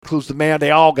includes the mayor.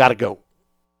 They all got to go.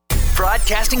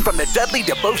 Broadcasting from the Dudley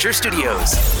DeBosier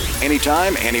Studios.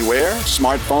 Anytime, anywhere,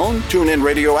 smartphone, TuneIn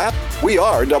radio app, we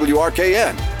are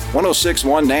WRKN.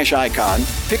 1061 Nash Icon,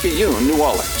 Picayune, New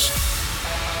Orleans.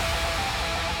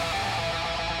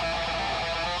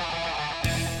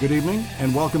 Good evening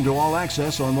and welcome to All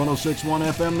Access on 1061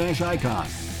 FM Nash Icon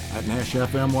at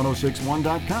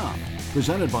NashFM1061.com.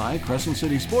 Presented by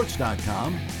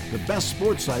CrescentCitySports.com, the best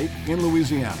sports site in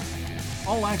Louisiana.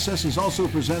 All Access is also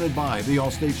presented by the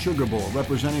Allstate Sugar Bowl,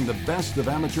 representing the best of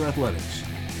amateur athletics.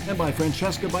 And by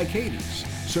Francesca by Katie's,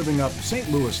 serving up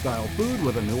St. Louis-style food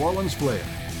with a New Orleans flair.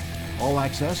 All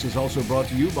Access is also brought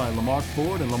to you by Lamarck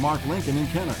Ford and Lamarck Lincoln in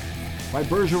Kenner, by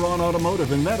Bergeron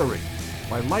Automotive in Metairie,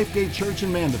 by Lifegate Church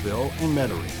in Mandeville and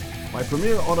Metairie, by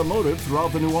Premier Automotive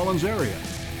throughout the New Orleans area,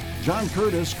 John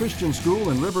Curtis Christian School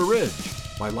in River Ridge,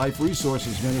 by Life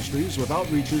Resources Ministries with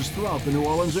outreaches throughout the New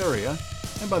Orleans area,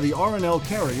 and by the R&L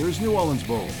Carriers New Orleans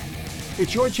Bowl.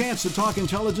 It's your chance to talk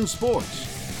intelligent sports,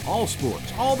 all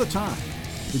the time.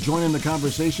 To join in the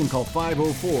conversation, call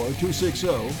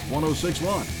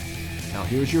 504-260-1061. Now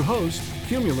here's your host,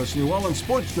 Cumulus New Orleans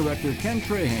Sports Director Ken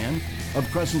Trahan of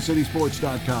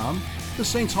CrescentCitySports.com, the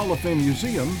Saints Hall of Fame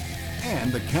Museum,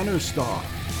 and the Kenner Star.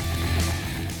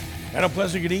 And a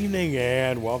pleasant good evening,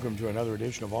 and welcome to another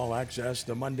edition of All Access,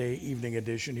 the Monday evening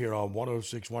edition here on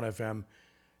 1061 FM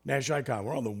Nash Icon.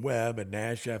 We're on the web at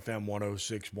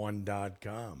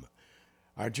NashFM1061.com.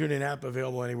 Our TuneIn app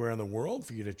available anywhere in the world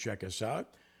for you to check us out.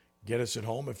 Get us at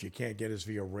home. If you can't get us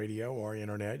via radio or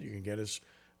internet, you can get us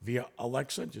via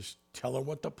Alexa. Just tell her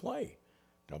what to play.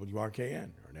 WRKN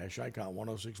or Nash Icon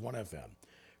 1061 FM.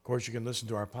 Of course, you can listen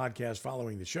to our podcast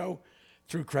following the show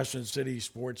through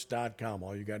CrescentCitySports.com.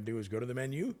 All you got to do is go to the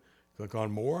menu, click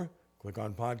on More, click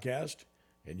on Podcast,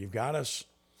 and you've got us.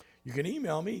 You can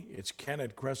email me. It's Ken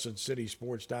at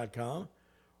CrescentCitySports.com,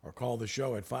 or call the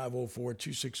show at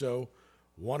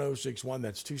 504-260-1061.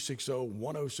 That's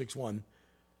 260-1061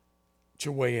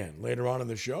 to weigh in. Later on in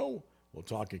the show, we'll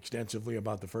talk extensively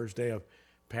about the first day of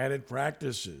padded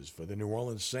practices for the New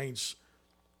Orleans Saints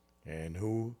and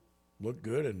who looked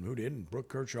good and who didn't.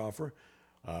 Brooke Kirchhofer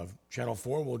of Channel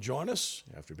 4 will join us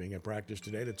after being at practice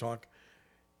today to talk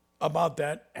about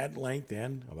that at length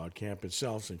and about camp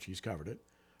itself, since she's covered it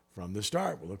from the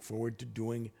start. We'll look forward to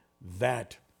doing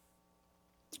that.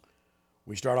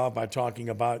 We start off by talking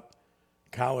about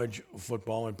college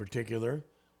football in particular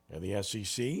and the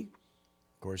SEC.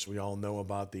 Of course, we all know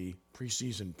about the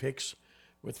preseason picks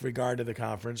with regard to the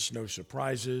conference. No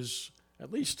surprises,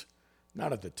 at least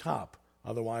not at the top.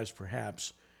 Otherwise,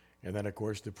 perhaps. And then, of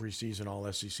course, the preseason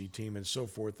all-SEC team and so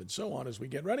forth and so on as we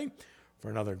get ready for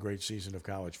another great season of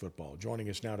college football. Joining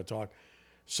us now to talk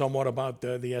somewhat about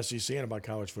the SEC and about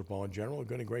college football in general, a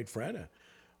good and great friend,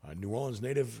 a New Orleans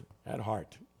native at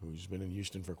heart, who's been in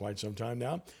Houston for quite some time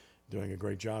now, doing a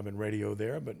great job in radio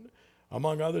there. But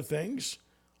among other things,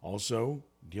 also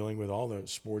dealing with all the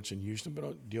sports in Houston,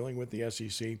 but dealing with the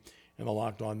SEC and the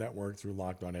Locked On Network through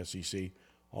Locked On SEC.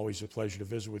 Always a pleasure to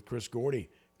visit with Chris Gordy.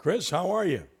 Chris, how are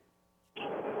you?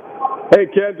 Hey,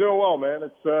 Ken, doing well, man.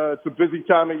 It's a busy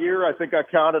time of year. I think I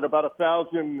counted about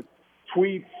 1,000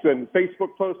 tweets and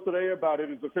Facebook posts today about it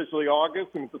is officially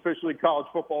August and it's officially college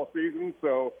football season.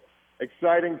 So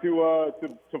exciting to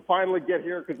finally get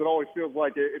here, because it always feels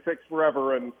like it takes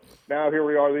forever. And now here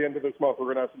we are, the end of this month. We're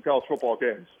going to have some college football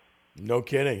games. No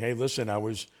kidding. Hey, listen, I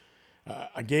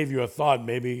gave you a thought.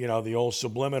 Maybe the old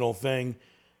subliminal thing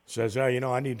says,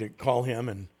 I need to call him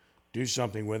and do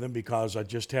something with him, because I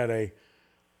just had a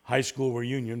high school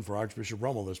reunion for Archbishop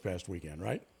Rummel this past weekend,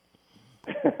 right?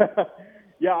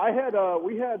 Yeah,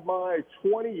 we had my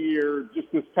 20-year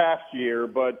just this past year,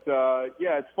 but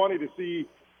it's funny to see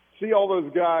all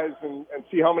those guys and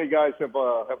see how many guys have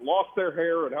lost their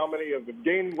hair and how many have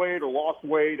gained weight or lost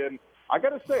weight. And I got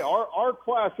to say, our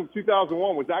class of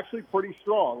 2001 was actually pretty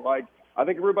strong. Like, I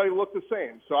think everybody looked the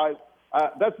same. So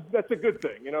that's a good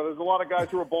thing. There's a lot of guys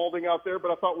who are balding out there,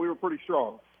 but I thought we were pretty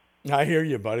strong. I hear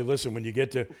you, buddy. Listen, when you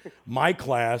get to my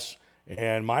class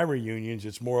and my reunions,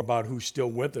 it's more about who's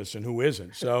still with us and who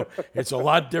isn't. So it's a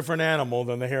lot different animal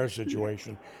than the hair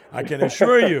situation, I can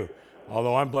assure you,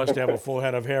 although I'm blessed to have a full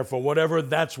head of hair for whatever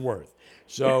that's worth.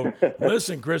 So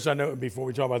listen, Chris, I know before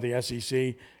we talk about the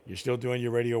SEC, you're still doing your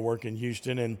radio work in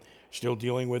Houston and still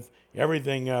dealing with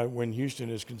everything when Houston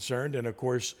is concerned. And, of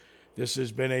course, this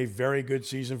has been a very good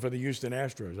season for the Houston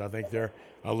Astros. I think they're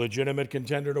a legitimate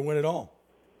contender to win it all.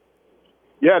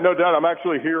 Yeah, no doubt. I'm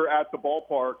actually here at the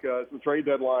ballpark. The trade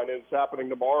deadline is happening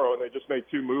tomorrow, and they just made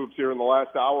two moves here in the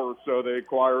last hour or so. They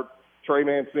acquired Trey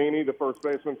Mancini, the first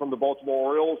baseman from the Baltimore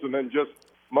Orioles, and then just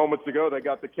moments ago they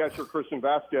got the catcher Christian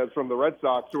Vasquez from the Red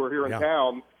Sox, who are here in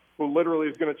town, who literally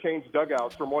is going to change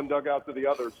dugouts from one dugout to the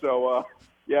other. So,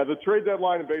 yeah, the trade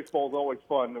deadline in baseball is always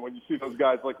fun. And when you see those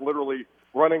guys, like, literally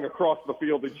running across the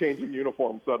field and changing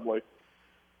uniforms suddenly.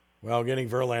 Well, getting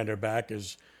Verlander back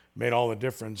has made all the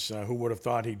difference. Who would have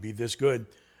thought he'd be this good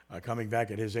coming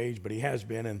back at his age? But he has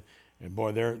been, and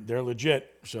boy, they're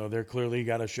legit. So they're clearly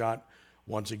got a shot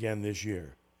once again this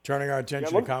year. Turning our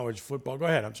attention to college football. Go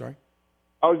ahead. I'm sorry.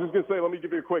 I was just going to say, let me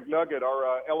give you a quick nugget.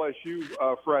 Our LSU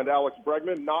friend, Alex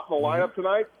Bregman, not in the lineup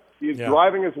tonight. He's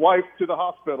driving his wife to the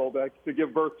hospital to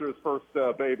give birth to his first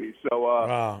baby.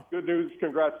 So good news.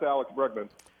 Congrats to Alex Bregman.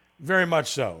 Very much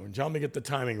so. And tell him to get the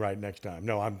timing right next time.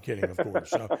 No, I'm kidding, of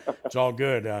course. So it's all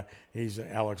good. He's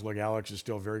Alex. Look, Alex is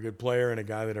still a very good player and a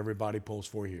guy that everybody pulls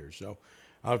for here. So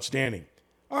outstanding.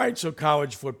 All right, so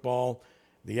college football,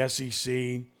 the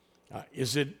SEC.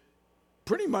 Is it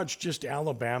pretty much just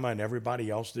Alabama and everybody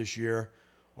else this year?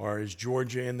 Or is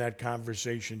Georgia in that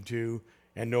conversation too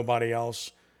and nobody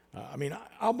else? I mean,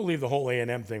 I'll believe the whole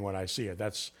A&M thing when I see it.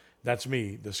 That's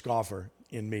me, the scoffer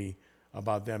in me,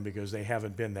 about them, because they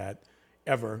haven't been that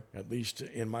ever, at least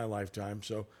in my lifetime.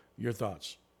 So your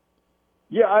thoughts?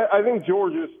 Yeah, I think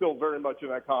Georgia is still very much in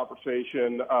that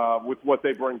conversation with what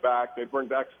they bring back. They bring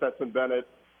back Stetson Bennett.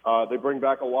 They bring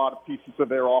back a lot of pieces of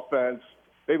their offense.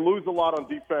 They lose a lot on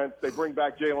defense. They bring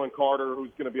back Jalen Carter, who's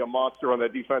going to be a monster on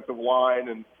that defensive line.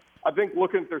 And I think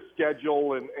looking at their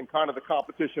schedule and kind of the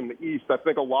competition in the East, I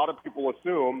think a lot of people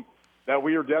assume that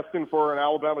we are destined for an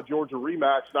Alabama-Georgia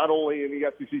rematch, not only in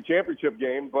the SEC championship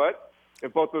game, but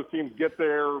if both those teams get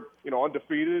there,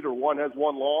 undefeated or one has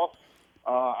one loss,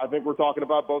 I think we're talking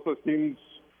about both those teams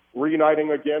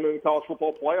reuniting again in the college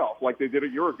football playoff like they did a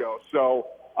year ago. So,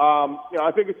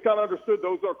 I think it's kind of understood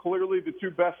those are clearly the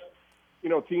two best,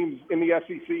 teams in the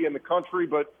SEC in the country.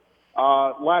 But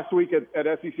last week at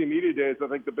SEC Media Days, I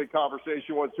think the big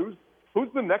conversation was who's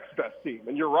the next best team?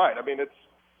 And you're right. I mean,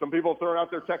 some people are throwing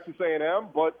out there Texas A&M,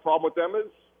 but problem with them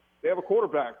is they have a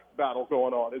quarterback battle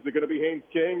going on. Is it going to be Haynes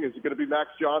King? Is it going to be Max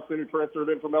Johnson, who transferred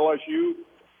in from LSU?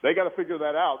 They got to figure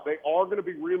that out. They are going to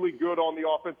be really good on the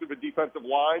offensive and defensive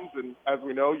lines, and as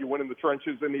we know, you win in the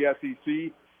trenches in the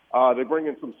SEC. They bring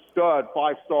in some stud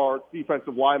five-star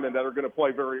defensive linemen that are going to play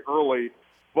very early,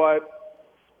 but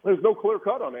there's no clear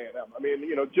cut on A&M. I mean,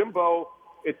 Jimbo,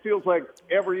 it feels like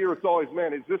every year it's always,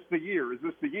 man, is this the year? Is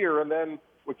this the year? And then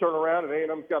we turn around and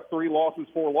A&M's got 4 losses,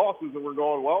 and we're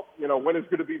going, well, when is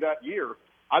going to be that year?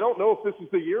 I don't know if this is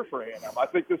the year for A&M. I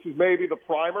think this is maybe the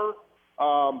primer.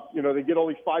 They get all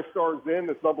these 5 stars in,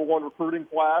 this number 1 recruiting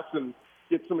class, and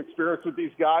get some experience with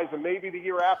these guys. And maybe the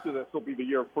year after this will be the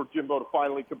year for Jimbo to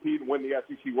finally compete and win the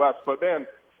SEC West. But, man,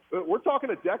 we're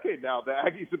talking a decade now. The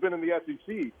Aggies have been in the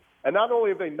SEC. And not only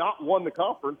have they not won the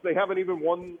conference, they haven't even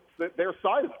won their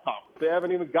side of the conference. They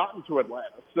haven't even gotten to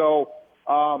Atlanta. So,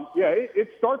 it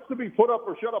starts to be put up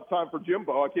or shut up time for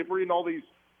Jimbo. I keep reading all these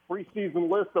preseason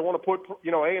lists. They want to put,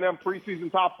 A&M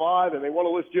preseason top 5, and they want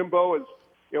to list Jimbo as,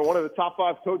 one of the top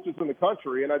 5 coaches in the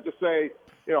country. And I just say,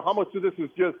 how much of this is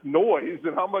just noise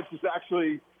and how much is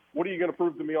actually, what are you going to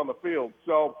prove to me on the field?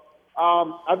 So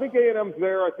I think A&M's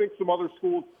there. I think some other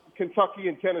schools, Kentucky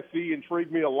and Tennessee,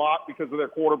 intrigued me a lot because of their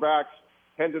quarterbacks.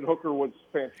 Hendon Hooker was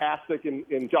fantastic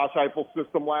in Josh Heupel's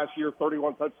system last year,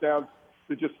 31 touchdowns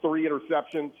to just 3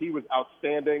 interceptions. He was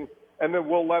outstanding. And then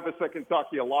Will Levis at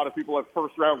Kentucky. A lot of people have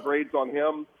first-round grades on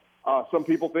him. Some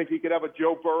people think he could have a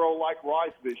Joe Burrow-like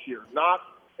rise this year. Not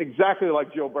exactly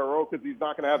like Joe Burrow, because he's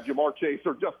not going to have Jamar Chase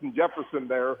or Justin Jefferson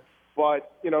there.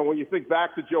 But, when you think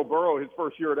back to Joe Burrow, his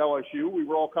first year at LSU, we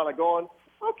were all kind of going,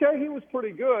 okay, he was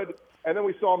pretty good. And then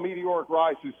we saw a meteoric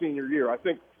rise his senior year. I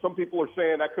think some people are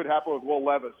saying that could happen with Will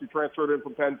Levis, who transferred in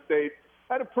from Penn State.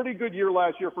 Had a pretty good year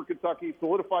last year for Kentucky,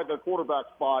 solidified their quarterback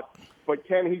spot. But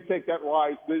can he take that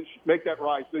rise, make that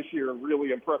rise this year and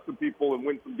really impress some people and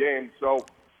win some games? So,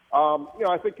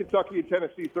 I think Kentucky and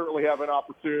Tennessee certainly have an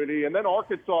opportunity. And then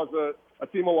Arkansas is a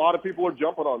team a lot of people are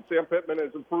jumping on. Sam Pittman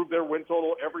has improved their win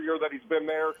total every year that he's been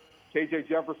there. KJ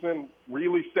Jefferson,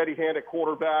 really steady hand at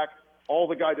quarterback. All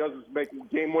the guy does is make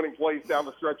game-winning plays down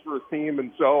the stretch for his team.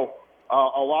 And so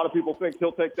a lot of people think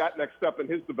he'll take that next step in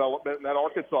his development, and that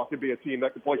Arkansas could be a team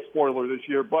that could play spoiler this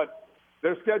year. But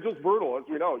their schedule's brutal, as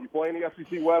we know. You play in the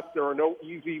SEC West, there are no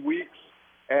easy weeks.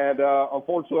 And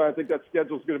unfortunately, I think that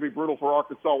schedule's going to be brutal for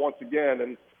Arkansas once again.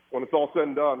 And when it's all said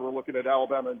and done, we're looking at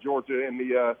Alabama and Georgia in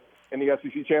the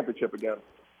SEC championship again.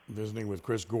 Visiting with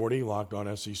Chris Gordy, Locked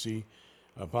On SEC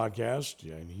podcast,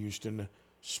 and Houston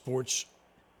sports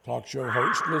talk show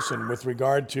host. Listen, with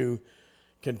regard to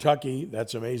Kentucky,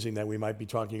 that's amazing that we might be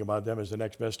talking about them as the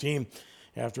next best team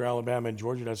after Alabama and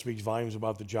Georgia. That speaks volumes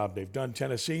about the job they've done.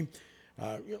 Tennessee,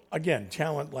 again,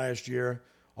 talent last year,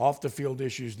 off the field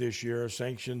issues this year,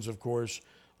 sanctions, of course,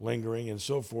 lingering and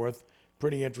so forth.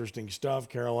 Pretty interesting stuff.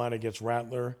 Carolina gets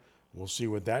Rattler. We'll see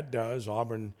what that does.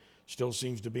 Auburn still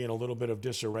seems to be in a little bit of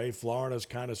disarray. Florida's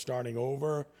kind of starting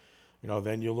over.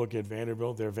 Then you look at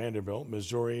Vanderbilt. They're Vanderbilt.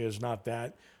 Missouri is not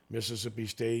that. Mississippi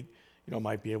State,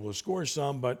 might be able to score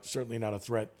some, but certainly not a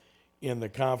threat in the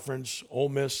conference. Ole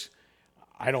Miss,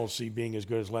 I don't see being as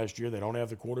good as last year. They don't have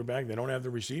the quarterback. They don't have the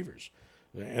receivers.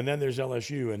 And then there's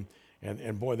LSU,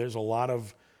 and boy, there's a lot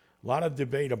of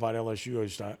debate about LSU.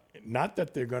 It's not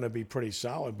that they're going to be pretty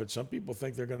solid, but some people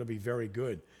think they're going to be very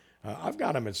good. I've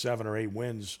got them at 7 or 8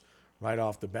 wins right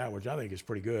off the bat, which I think is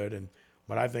pretty good.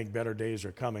 But I think better days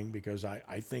are coming because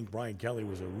I think Brian Kelly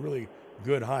was a really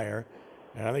good hire,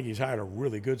 and I think he's hired a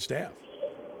really good staff.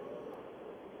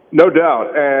 No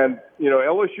doubt. And,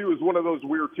 LSU is one of those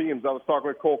weird teams. I was talking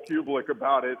with Cole Kublik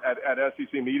about it at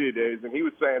SEC Media Days, and he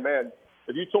was saying, man,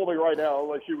 if you told me right now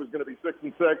LSU was going to be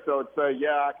 6-6, I would say,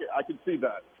 yeah, I could see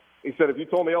that. He said, if you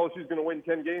told me LSU is going to win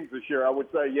 10 games this year, I would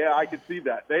say, yeah, I could see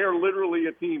that. They are literally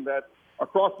a team that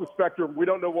across the spectrum, we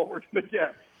don't know what we're going to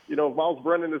get. If Miles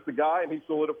Brennan is the guy and he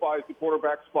solidifies the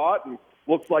quarterback spot and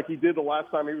looks like he did the last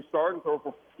time he was starting, throw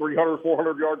for 300,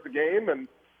 400 yards a game, and,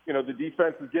 the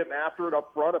defense is getting after it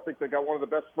up front. I think they got one of the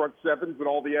best front sevens in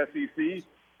all the SEC.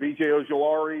 B.J.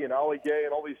 Ojulari and Ali Gay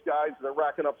and all these guys, they're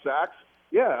racking up sacks.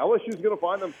 Yeah, LSU's going to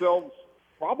find themselves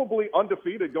probably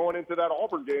undefeated going into that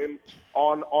Auburn game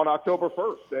on October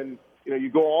 1st. And, you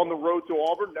go on the road to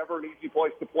Auburn, never an easy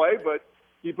place to play, but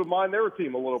keep in mind they're a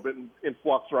team a little bit in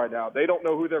flux right now. They don't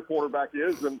know who their quarterback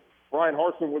is, and Brian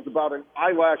Harsin was about an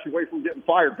eyelash away from getting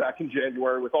fired back in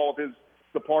January with all of his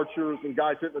departures and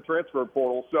guys hitting the transfer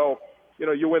portal. So,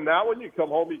 you win that one, you come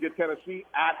home, you get Tennessee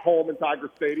at home in Tiger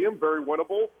Stadium, very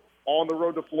winnable. On the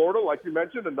road to Florida, like you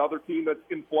mentioned, another team that's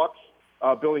in flux.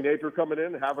 Billy Napier coming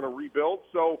in and having a rebuild.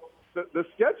 So the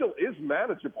schedule is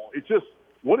manageable. It's just,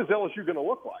 what is LSU going to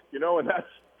look like? And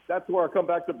that's where I come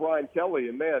back to Brian Kelly.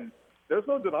 And, man, there's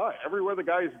no denying. Everywhere the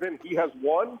guy has been, he has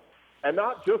won. And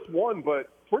not just won, but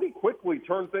pretty quickly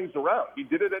turned things around. He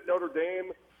did it at Notre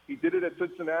Dame. He did it at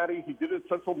Cincinnati. He did it at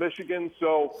Central Michigan.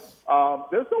 So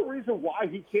there's no reason why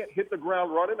he can't hit the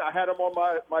ground running. I had him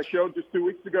on my show just 2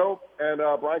 weeks ago, and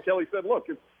Brian Kelly said, look,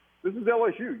 this is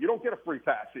LSU. You don't get a free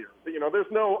pass here. There's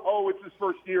no, it's his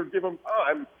first year, give him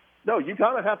time. No, you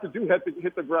kind of have to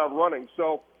hit the ground running.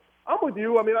 So I'm with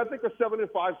you. I mean, I think a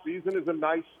 7-5 season is a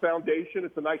nice foundation.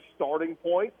 It's a nice starting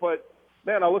point. But,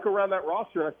 man, I look around that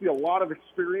roster and I see a lot of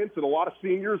experience and a lot of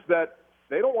seniors that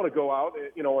they don't want to go out,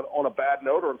 on a bad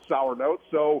note or a sour note.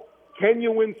 So can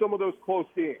you win some of those close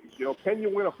games? Can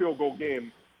you win a field goal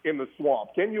game in the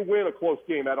swamp? Can you win a close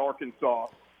game at Arkansas?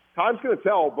 Time's going to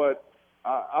tell, but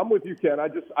I'm with you, Ken.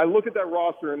 I look at that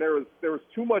roster, and there was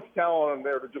too much talent on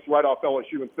there to just write off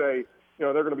LSU and say,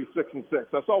 they're going to be 6-6.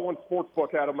 I saw one sports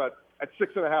book had them at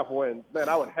 6.5 wins. Man,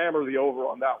 I would hammer the over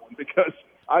on that one because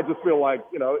I just feel like,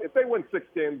 if they win 6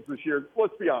 games this year,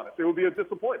 let's be honest, it would be a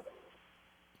disappointment.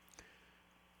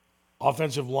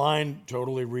 Offensive line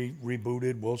totally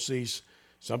rebooted. We'll see.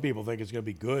 Some people think it's going to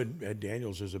be good. Ed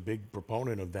Daniels is a big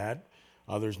proponent of that.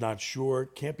 Others not sure.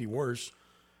 Can't be worse.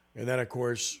 And then, of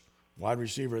course, wide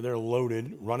receiver, they're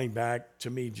loaded. Running back, to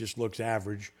me, just looks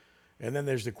average. And then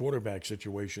there's the quarterback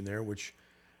situation there, which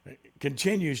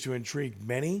continues to intrigue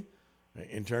many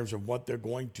in terms of what they're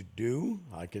going to do.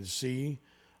 I can see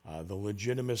the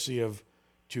legitimacy of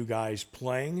 2 guys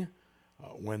playing.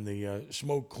 When the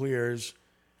smoke clears,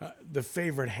 the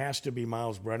favorite has to be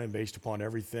Miles Brennan based upon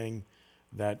everything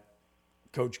that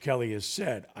Coach Kelly has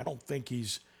said. I don't think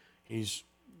he's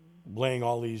laying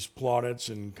all these plaudits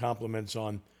and compliments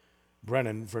on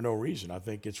Brennan for no reason. I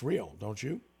think it's real, don't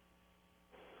you?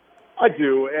 I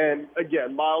do. And,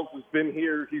 again, Miles has been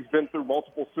here. He's been through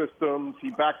multiple systems. He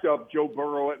backed up Joe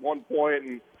Burrow at one point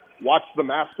and watched the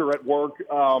master at work.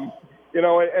 And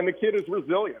the kid is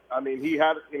resilient. I mean, he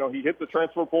hit the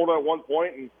transfer portal at one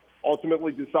point and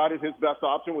ultimately decided his best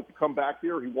option was to come back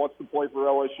here. He wants to play for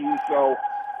LSU. So,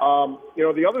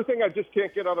 the other thing I just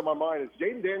can't get out of my mind is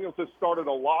Jayden Daniels has started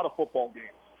a lot of football games.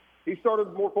 He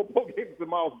started more football games than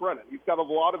Miles Brennan. He's got a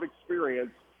lot of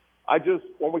experience.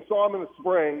 When we saw him in the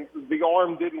spring, the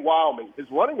arm didn't wow me. His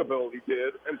running ability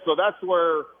did. And so that's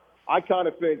where I kind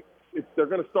of think they're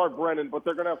going to start Brennan, but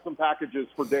they're going to have some packages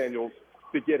for Daniels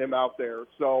to get him out there.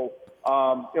 So,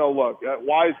 look,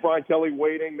 why is Brian Kelly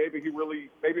waiting? Maybe it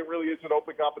really is an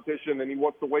open competition and he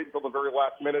wants to wait until the very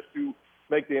last minute to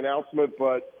make the announcement.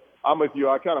 But I'm with you.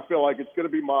 I kind of feel like it's going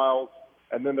to be Miles.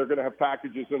 and then they're going to have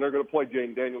packages, and they're going to play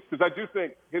Jaden Daniels. Because I do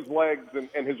think his legs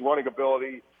and his running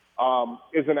ability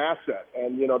is an asset.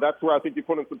 And, that's where I think you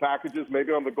put in some packages,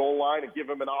 maybe on the goal line, and give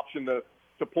him an option to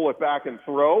pull it back and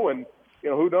throw. And,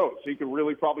 who knows? He could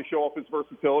really probably show off his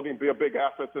versatility and be a big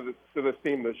asset to this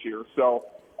team this year. So,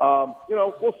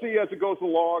 we'll see as it goes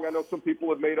along. I know some people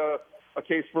have made a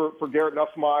case for Garrett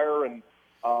Nussmeier, and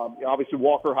obviously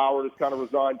Walker Howard is kind of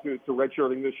resigned to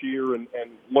redshirting this year and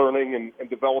learning and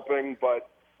developing. But,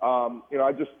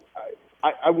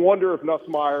 I wonder if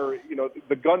Nussmeier,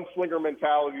 the gunslinger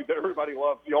mentality that everybody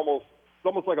loves, it's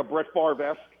almost like a Brett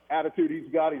Favre-esque attitude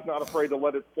he's got. He's not afraid to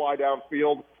let it fly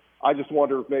downfield. I just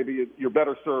wonder if maybe you're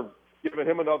better served giving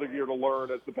him another year to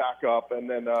learn as the backup, and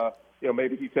then,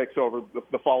 maybe he takes over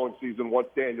the following season once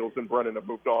Daniels and Brennan have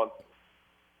moved on.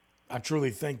 I truly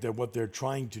think that what they're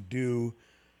trying to do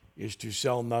is to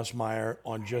sell Nussmeier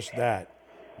on just that.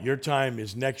 Your time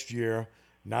is next year,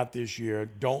 not this year.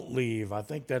 Don't leave. I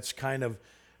think that's kind of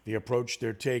the approach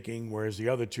they're taking, whereas the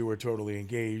other two are totally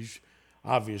engaged,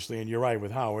 obviously. And you're right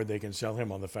with Howard. They can sell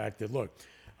him on the fact that, look,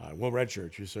 we'll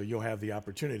redshirt you, so you'll have the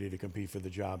opportunity to compete for the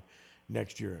job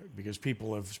next year, because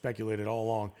people have speculated all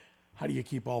along, how do you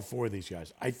keep all four of these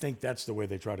guys? I think that's the way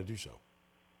they try to do so.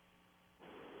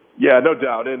 Yeah, no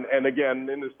doubt. And again,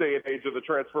 in this day and age of the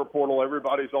transfer portal,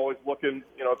 everybody's always looking,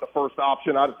 at the first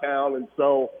option out of town. And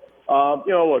so,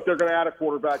 look, they're going to add a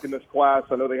quarterback in this class.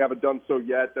 I know they haven't done so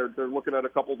yet. They're looking at a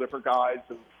couple different guys.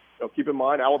 And, keep in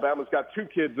mind, Alabama's got 2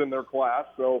 kids in their class.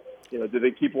 So, do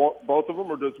they keep both of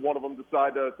them, or does one of them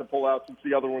decide to pull out since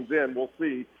the other one's in? We'll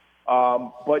see.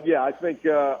 But yeah, I think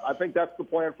that's the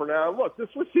plan for now. Look, this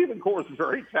receiving core is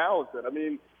very talented. I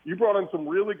mean, you brought in some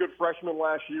really good freshmen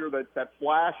last year that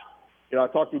flashed. I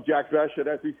talked to Jack Vesh at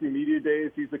SEC Media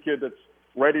Days. He's a kid that's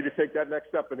ready to take that next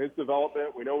step in his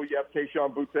development. We know we have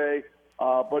Keyshawn Butte,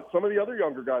 but some of the other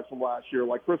younger guys from last year,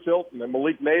 like Chris Hilton and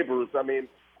Malik Neighbors. I mean,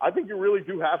 I think you really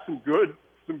do have some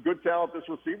good talent at this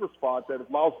receiver spot. That if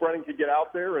Miles Brennan could get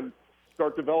out there and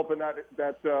start developing that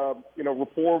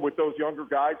rapport with those younger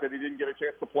guys that he didn't get a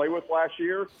chance to play with last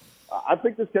year, I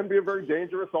think this can be a very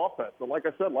dangerous offense. And like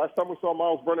I said, last time we saw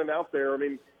Miles Brennan out there, I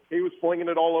mean, he was flinging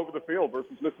it all over the field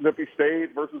versus Mississippi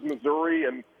State, versus Missouri,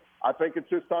 and I think it's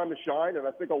his time to shine. And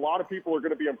I think a lot of people are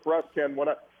going to be impressed, Ken. When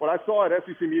I saw at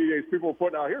SEC Media Days, people were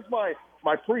putting out, here's my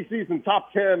preseason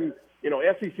top 10,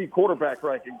 SEC quarterback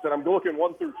rankings, and I'm looking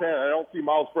 1 through 10. I don't see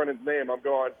Miles Brennan's name. I'm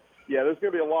going, yeah, there's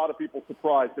going to be a lot of people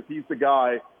surprised if he's the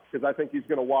guy, because I think he's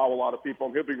going to wow a lot of people,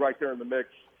 and he'll be right there in the mix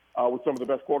with some of the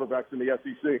best quarterbacks in the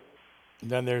SEC.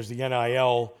 Then there's the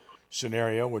NIL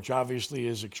scenario, which obviously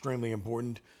is extremely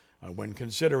important when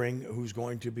considering who's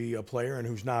going to be a player and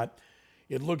who's not.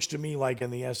 It looks to me like in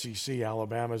the SEC,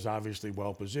 Alabama's obviously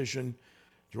well-positioned.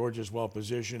 Georgia's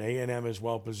well-positioned. A&M is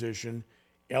well-positioned.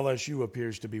 LSU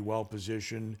appears to be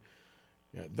well-positioned.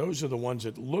 Yeah, those are the ones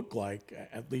that look like,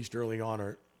 at least early on,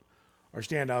 are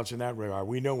standouts in that regard.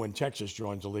 We know when Texas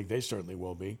joins the league, they certainly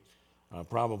will be.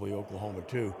 Probably Oklahoma,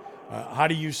 too. How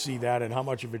do you see that, and how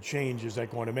much of a change is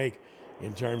that going to make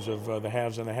in terms of the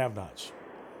haves and the have-nots?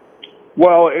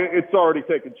 Well, it's already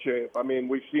taken shape. I mean,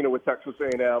 we've seen it with Texas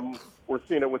A&M. We're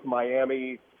seeing it with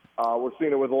Miami. We're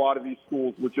seeing it with a lot of these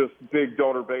schools with just big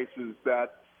donor bases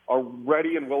that are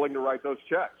ready and willing to write those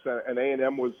checks. And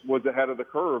A&M was ahead of the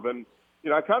curve. And,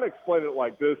 I kind of explained it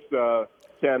like this,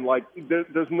 Ken, like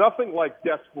there's nothing like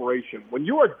desperation. When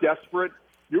you are desperate,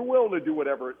 you're willing to do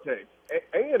whatever it takes.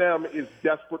 A&M is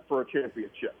desperate for a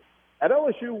championship. At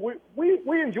LSU,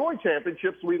 we enjoy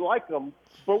championships. We like them,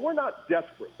 but we're not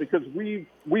desperate because we've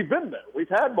been there. We've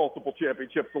had multiple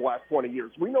championships the last 20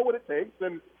 years. We know what it takes,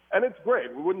 and it's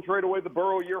great. We wouldn't trade away the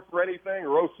Burrow year for anything,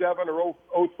 or 07 or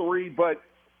 03, but,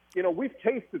 we've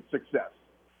tasted success.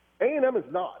 A&M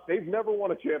is not. They've never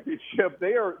won a championship.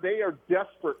 They are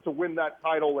desperate to win that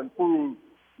title and prove,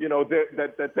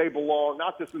 that they belong,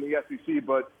 not just in the SEC,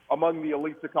 but among the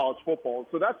elites of college football.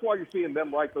 So that's why you're seeing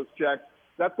them write those checks.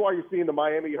 That's why you're seeing the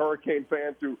Miami Hurricane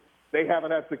fans who they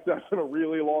haven't had success in a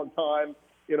really long time.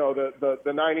 The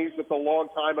 90s, it's a long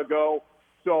time ago.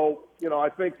 So, I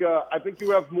think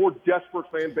you have more desperate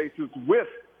fan bases with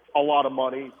a lot of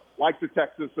money, like the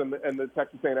Texas and the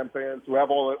Texas A&M fans who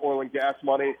have all the oil and gas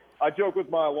money. I joke with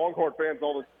my Longhorn fans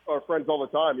friends all the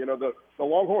time. The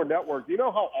Longhorn Network, do you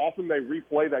know how often they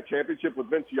replay that championship with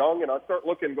Vince Young? And I start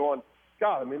looking going,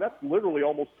 God, I mean, that's literally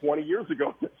almost 20 years ago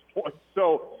at this point.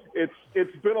 So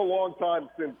it's been a long time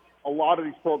since a lot of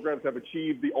these programs have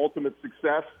achieved the ultimate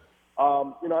success.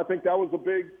 I think that was a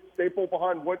big staple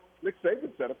behind what Nick Saban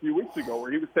said a few weeks ago,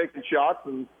 where he was taking shots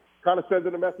and kind of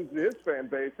sending a message to his fan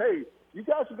base, hey, you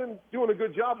guys have been doing a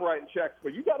good job writing checks,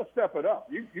 but you got to step it up.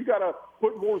 You got to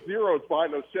put more zeros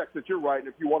behind those checks that you're writing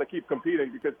if you want to keep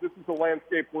competing, because this is the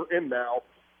landscape we're in now.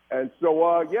 And so,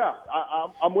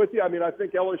 I'm with you. I mean, I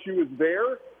think LSU is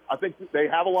there. I think they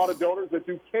have a lot of donors that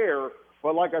do care.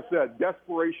 But like I said,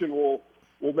 desperation will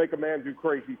make a man do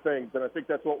crazy things. And I think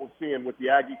that's what we're seeing with the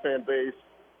Aggie fan base,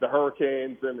 the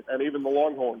Hurricanes, and even the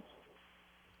Longhorns.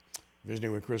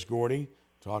 Visiting with Chris Gordy,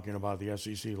 talking about the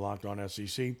SEC, Locked On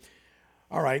SEC.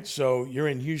 All right, so you're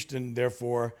in Houston,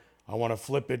 therefore I want to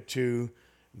flip it to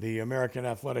the American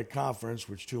Athletic Conference,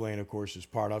 which Tulane, of course, is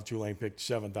part of. Tulane picked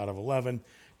 7th out of 11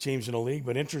 teams in the league.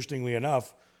 But interestingly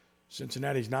enough,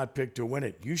 Cincinnati's not picked to win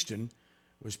it. Houston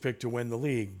was picked to win the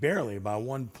league, barely by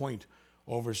 1 point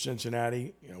over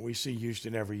Cincinnati. You know, we see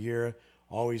Houston every year,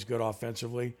 always good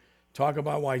offensively. Talk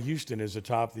about why Houston is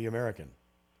atop the American.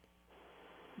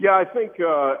 Yeah, I think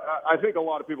a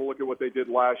lot of people look at what they did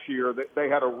last year. They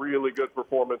had a really good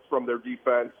performance from their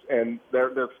defense, and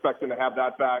they're expecting to have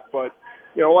that back. But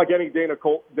you know, like any Dana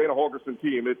Holgorsen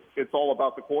team, it's all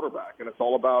about the quarterback, and it's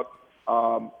all about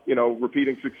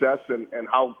repeating success and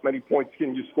how many points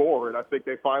can you score. And I think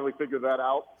they finally figured that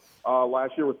out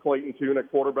last year with Clayton Tune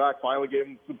at quarterback. Finally gave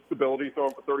him some stability,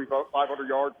 throwing for 3,500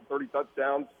 yards and 30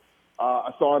 touchdowns.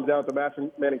 I saw him down at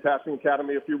the Manning Passing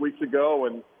Academy a few weeks ago,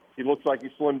 and he looks like he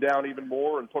slimmed down even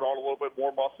more and put on a little bit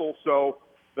more muscle. So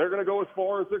they're going to go as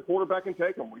far as their quarterback can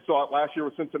take them. We saw it last year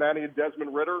with Cincinnati and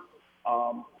Desmond Ridder.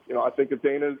 I think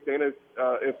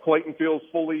if Clayton feels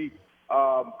fully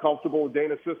comfortable with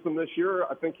Dana's system this year,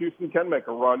 I think Houston can make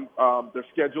a run. Their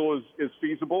schedule is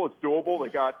feasible. It's doable.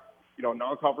 They got, a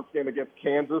non-conference game against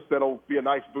Kansas that'll be a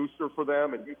nice booster for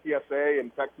them, and UTSA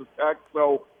and Texas Tech.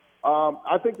 So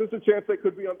I think there's a chance they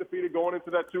could be undefeated going into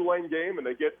that Tulane game, and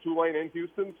they get Tulane in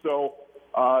Houston. So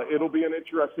it'll be an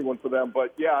interesting one for them.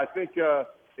 But, yeah, I think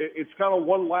it's kind of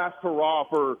one last hurrah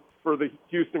for the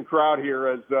Houston crowd here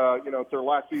as, it's their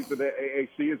last season at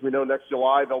AAC. As we know, next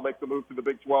July they'll make the move to the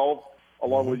Big 12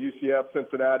 along with UCF,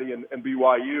 Cincinnati, and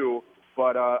BYU.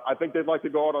 But I think they'd like to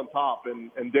go out on top.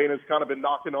 And Dana's kind of been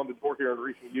knocking on the door here in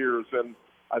recent years. And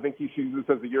I think he sees this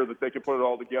as a year that they can put it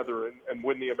all together and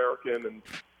win the American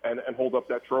and hold up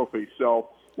that trophy. So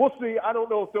we'll see. I don't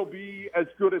know if they'll be as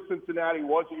good as Cincinnati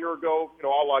was a year ago, a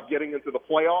la getting into the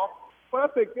playoff. But I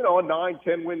think, a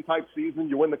 9-10 win type season,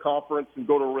 you win the conference and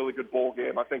go to a really good bowl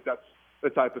game. I think that's the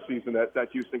type of season that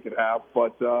Houston can have.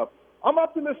 But I'm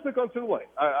optimistic on Tulane.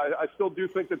 I still do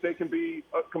think that they can be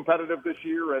competitive this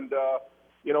year, and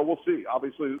we'll see.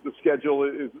 Obviously, the schedule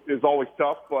is always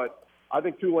tough, but I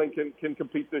think Tulane can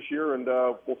compete this year, and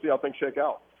we'll see how things shake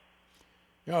out.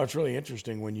 It's really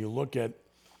interesting when you look at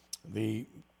the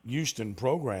Houston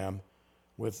program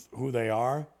with who they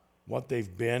are, what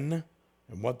they've been,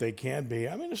 and what they can be.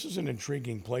 I mean, this is an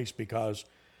intriguing place because,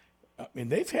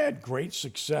 they've had great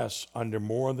success under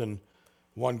more than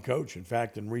one coach. In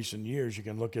fact, in recent years, you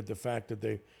can look at the fact that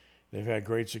they've had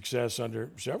great success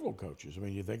under several coaches. I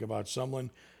mean, you think about Sumlin,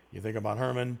 you think about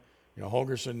Herman,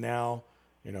 Holgorsen now.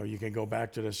 You can go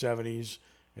back to the 70s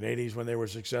and 80s when they were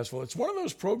successful. It's one of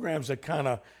those programs that kind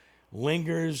of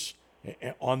lingers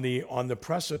on the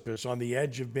precipice, on the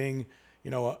edge of being,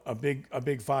 a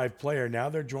Big Five player. Now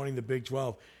they're joining the Big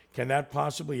 12. Can that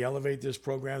possibly elevate this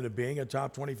program to being a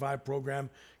top 25 program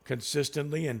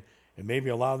consistently and maybe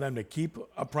allow them to keep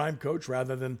a prime coach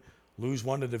rather than lose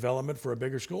one to development for a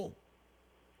bigger school?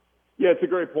 Yeah, it's a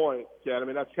great point, Ken. I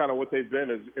mean, that's kind of what they've been,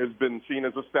 has been seen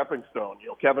as a stepping stone.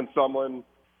 Kevin Sumlin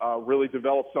really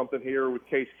developed something here with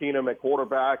Case Keenum at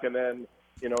quarterback, and then,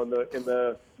 in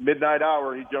the midnight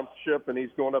hour, he jumped ship and he's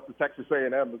going up to Texas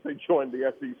A&M as they joined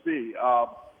the SEC.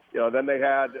 Then they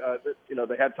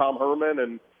had Tom Herman,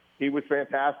 and he was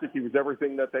fantastic. He was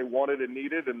everything that they wanted and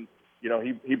needed, and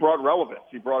he brought relevance.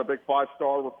 He brought a big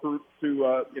 5-star recruit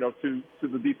to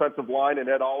the defensive line and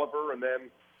Ed Oliver, and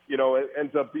then it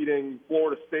ends up beating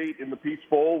Florida State in the Peach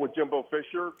Bowl with Jimbo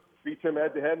Fisher, beats him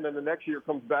head-to-head, and then the next year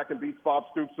comes back and beats Bob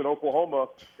Stoops in Oklahoma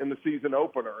in the season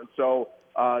opener. And so,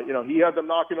 he had them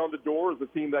knocking on the door as a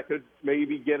team that could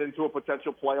maybe get into a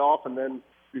potential playoff, and then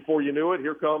before you knew it,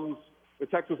 here comes the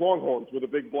Texas Longhorns with a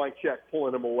big blank check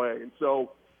pulling him away. And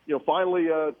so, finally,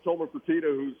 Tillman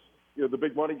Fertitta, who's the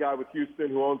big money guy with Houston,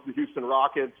 who owns the Houston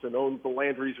Rockets and owns the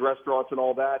Landry's restaurants and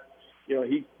all that,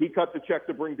 he cut the check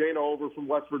to bring Dana over from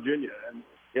West Virginia. And,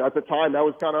 at the time, that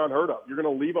was kind of unheard of. You're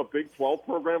going to leave a Big 12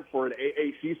 program for an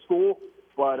AAC school,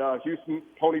 but Houston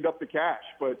ponied up the cash.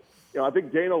 But, I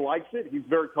think Dana likes it. He's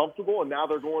very comfortable, and now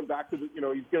they're going back to he's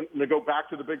going to go back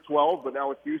to the Big 12, but now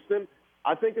with Houston.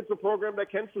 I think it's a program that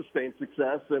can sustain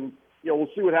success, and, we'll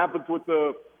see what happens with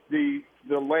the the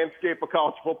landscape of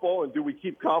college football, and do we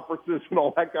keep conferences and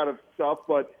all that kind of stuff.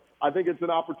 But I think it's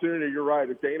an opportunity. You're right.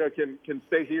 If Dana can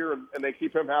stay here and they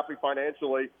keep him happy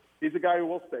financially, he's a guy who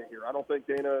will stay here. I don't think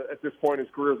Dana at this point in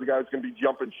his career is a guy who's going to be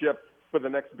jumping ship for the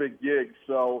next big gig.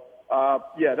 So,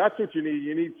 that's what you need.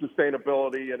 You need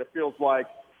sustainability, and it feels like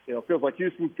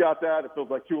Houston's got that. It feels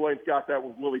like Tulane's got that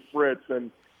with Willie Fritz,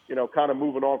 and kind of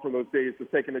moving on from those days to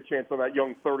taking a chance on that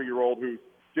young 30-year-old who's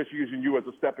just using you as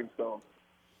a stepping stone.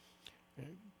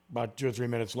 About 2 or 3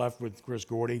 minutes left with Chris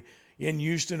Gordy. In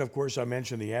Houston, of course, I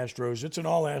mentioned the Astros. It's an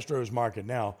all-Astros market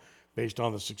now based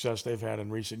on the success they've had in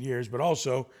recent years, but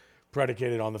also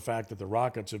predicated on the fact that the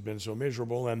Rockets have been so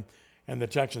miserable and the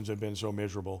Texans have been so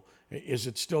miserable. Is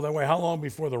it still that way? How long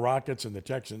before the Rockets and the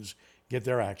Texans get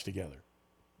their acts together?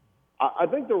 I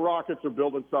think the Rockets are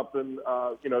building something.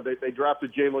 They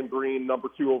drafted Jalen Green, number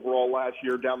 2 overall last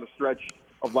year. Down the stretch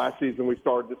of last season, we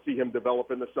started to see him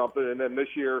develop into something. And then this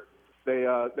year,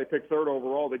 they picked 3rd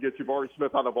overall. They get Jabari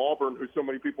Smith out of Auburn, who so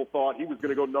many people thought he was going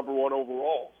to go number 1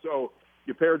 overall. So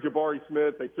you paired Jabari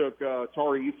Smith. They took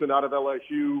Tari Eason out of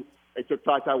LSU. They took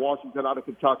Ty Washington out of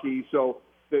Kentucky. So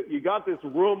you got this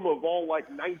room of all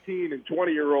 19 and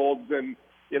 20-year-olds and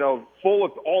full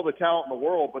of all the talent in the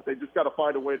world, but they just got to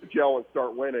find a way to gel and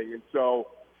start winning. And so,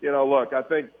 look, I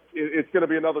think it's going to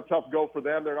be another tough go for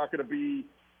them. They're not going to be,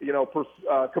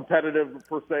 competitive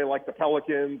per se like the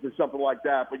Pelicans or something like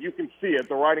that, but you can see it.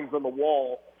 The writing's on the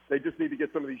wall. They just need to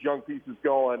get some of these young pieces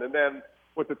going. And then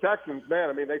with the Texans,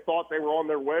 man, they thought they were on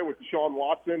their way with Deshaun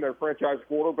Watson, their franchise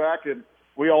quarterback, and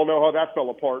we all know how that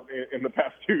fell apart in the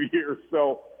past 2 years.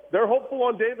 So they're hopeful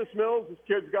on Davis Mills. This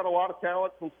kid's got a lot of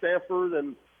talent from Stanford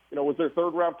and, was their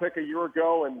 3rd-round pick a year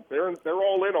ago, and they're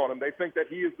all in on him. They think that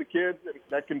he is the kid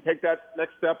that can take that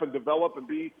next step and develop and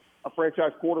be a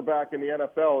franchise quarterback in the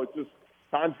NFL. It's just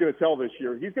time's going to tell this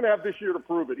year. He's going to have this year to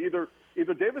prove it. Either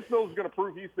Davis Mills is going to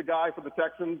prove he's the guy for the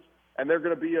Texans, and they're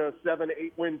going to be a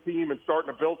 7-8 win team and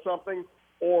starting to build something,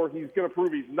 or he's going to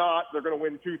prove he's not. They're going to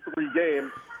win 2-3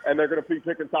 games, and they're going to be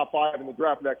picking top 5 in the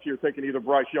draft next year, taking either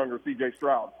Bryce Young or C.J.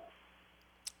 Stroud.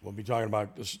 We'll be talking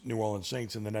about the New Orleans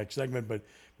Saints in the next segment, but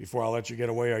before I let you get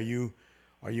away, are you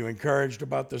encouraged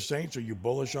about the Saints? Are you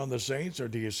bullish on the Saints, or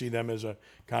do you see them as a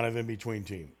kind of in-between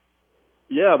team?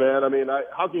 Yeah, man.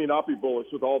 How can you not be bullish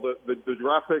with all the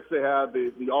draft picks they had,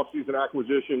 the offseason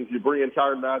acquisitions? You bring in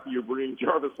Tyrann Mathieu, you bring in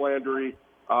Jarvis Landry,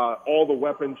 all the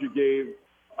weapons you gave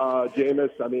Jameis.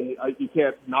 You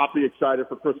can't not be excited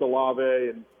for Chris Olave,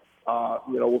 and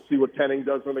we'll see what Penning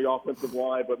does on the offensive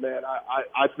line. But man,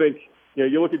 I think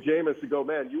you look at Jameis and go,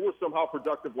 man, you were somehow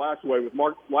productive last year with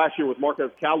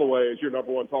Marquez Callaway as your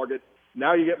number 1 target.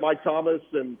 Now you get Mike Thomas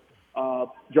and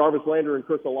Jarvis Landry and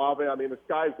Chris Olave. The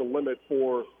sky's the limit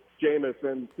for Jameis,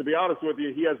 and to be honest with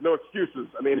you, he has no excuses.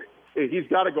 He's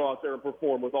got to go out there and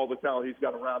perform with all the talent he's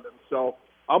got around him. So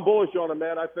I'm bullish on him,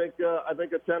 man. I think a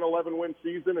 10-11 win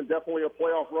season and definitely a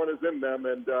playoff run is in them,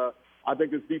 and I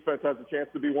think this defense has a chance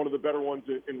to be one of the better ones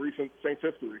in recent Saints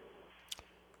history.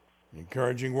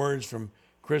 Encouraging words from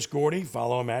Chris Gordy.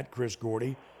 Follow him at Chris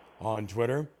Gordy on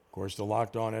Twitter. Of course, the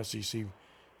Locked On SEC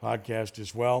podcast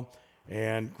as well.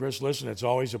 And Chris, listen, it's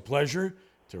always a pleasure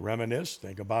to reminisce,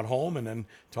 think about home, and then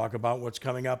talk about what's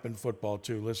coming up in football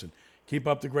too. Listen, keep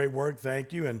up the great work.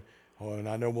 Thank you, and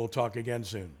I know we'll talk again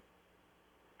soon.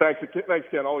 Thanks,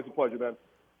 Ken. Always a pleasure, man.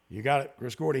 You got it,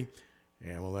 Chris Gordy.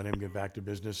 And we'll let him get back to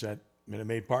business at Minute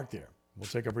Maid Park there. We'll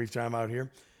take a brief time out here.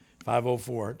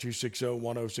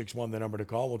 504-260-1061, the number to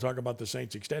call. We'll talk about the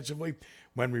Saints extensively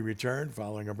when we return,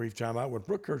 following a brief time out with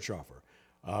Brooke Kirchhofer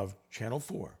of Channel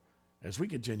 4. As we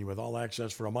continue with All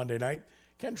Access for a Monday night,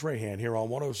 Ken Trahan here on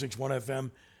 106.1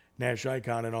 FM, Nash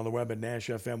Icon, and on the web at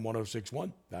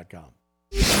NashFM1061.com.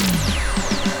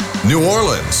 New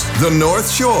Orleans, the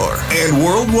North Shore, and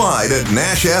worldwide at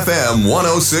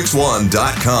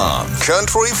NashFM1061.com.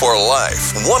 Country for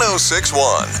Life,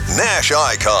 1061, Nash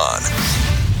Icon.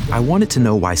 I wanted to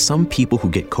know why some people who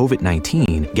get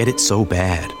COVID-19 get it so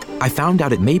bad. I found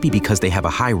out it may be because they have a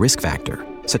high risk factor,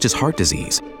 such as heart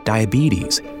disease,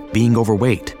 diabetes, being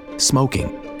overweight,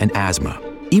 smoking, and asthma.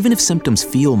 Even if symptoms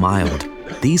feel mild,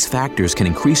 these factors can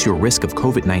increase your risk of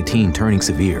COVID-19 turning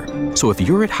severe. So if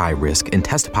you're at high risk and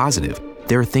test positive,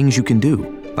 there are things you can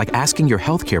do, like asking your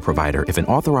healthcare provider if an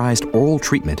authorized oral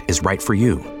treatment is right for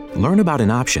you. Learn about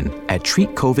an option at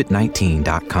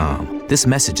treatcovid19.com. This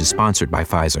message is sponsored by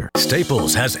Pfizer.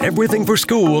 Staples has everything for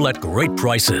school at great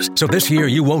prices. So this year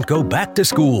you won't go back to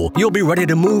school. You'll be ready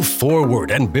to move forward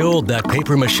and build that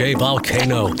papier-mâché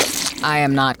volcano. I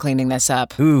am not cleaning this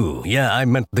up. Ooh, yeah, I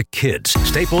meant the kids.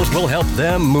 Staples will help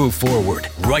them move forward.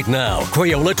 Right now,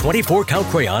 Crayola 24-count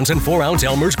crayons and 4-ounce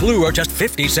Elmer's glue are just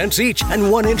 50 cents each, and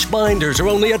 1-inch binders are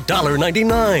only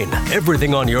 $1.99.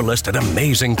 Everything on your list at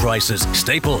amazing prices.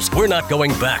 Staples, we're not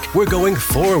going back. We're going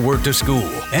forward to school.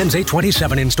 Ends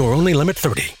 8/27 in-store only, limit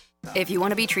 30. If you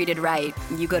want to be treated right,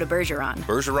 you go to Bergeron.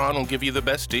 Bergeron will give you the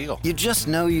best deal. You just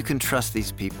know you can trust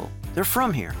these people. They're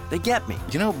from here. They get me.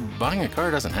 You know, buying a car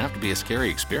doesn't have to be a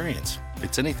scary experience.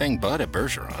 It's anything but at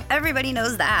Bergeron. Everybody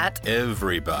knows that.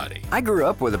 Everybody. I grew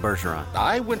up with a Bergeron.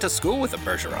 I went to school with a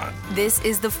Bergeron. This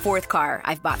is the 4th car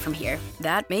I've bought from here.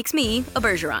 That makes me a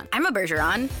Bergeron. I'm a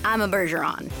Bergeron. I'm a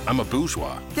Bergeron. I'm a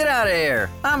bourgeois. Get out of here.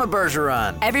 I'm a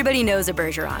Bergeron. Everybody knows a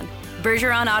Bergeron.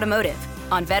 Bergeron Automotive.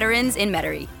 On Veterans in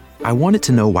Metairie. I wanted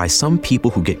to know why some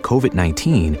people who get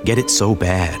COVID-19 get it so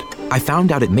bad. I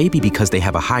found out it may be because they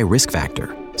have a high risk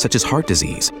factor, such as heart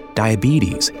disease,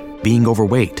 diabetes, being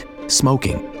overweight,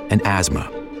 smoking, and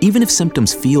asthma. Even if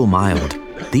symptoms feel mild,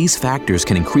 these factors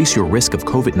can increase your risk of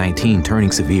COVID-19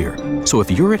 turning severe. So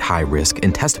if you're at high risk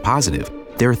and test positive,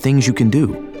 there are things you can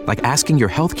do, like asking your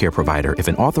healthcare provider if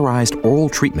an authorized oral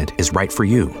treatment is right for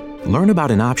you. Learn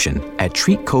about an option at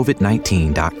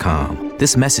treatcovid19.com.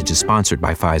 This message is sponsored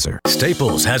by Pfizer.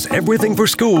 Staples has everything for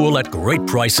school at great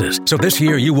prices. So this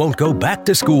year you won't go back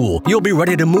to school. You'll be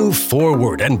ready to move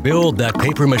forward and build that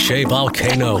papier-mâché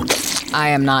volcano. I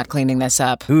am not cleaning this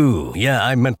up. Ooh, yeah,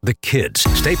 I meant the kids.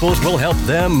 Staples will help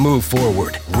them move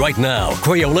forward. Right now,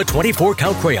 Crayola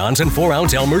 24-count crayons and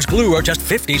 4-ounce Elmer's glue are just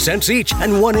 50 cents each,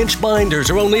 and 1-inch binders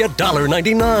are only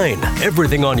 $1.99.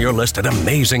 Everything on your list at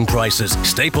amazing prices.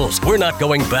 Staples, we're not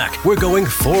going back. We're going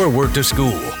forward to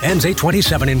school. Ends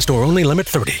 8/27 in-store only, limit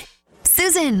 30.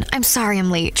 Susan, I'm sorry I'm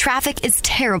late. Traffic is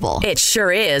terrible. It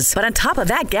sure is. But on top of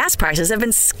that, gas prices have been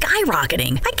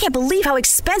skyrocketing. I can't believe how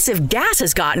expensive gas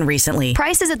has gotten recently.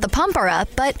 Prices at the pump are up,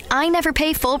 but I never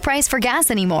pay full price for gas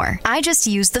anymore. I just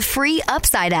use the free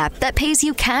Upside app that pays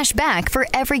you cash back for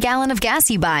every gallon of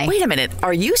gas you buy. Wait a minute.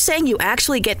 Are you saying you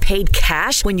actually get paid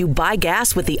cash when you buy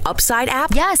gas with the Upside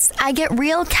app? Yes, I get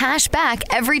real cash back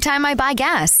every time I buy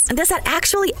gas. And does that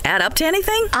actually add up to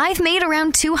anything? I've made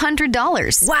around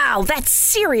 $200. Wow, that's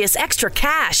serious extra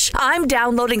cash. I'm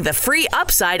downloading the free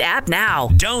Upside app now.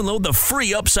 Download the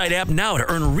free Upside app now to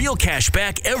earn real cash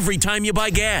back every time you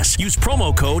buy gas. Use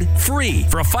promo code FREE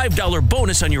for a $5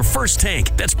 bonus on your first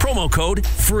tank. That's promo code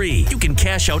FREE. You can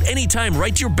cash out anytime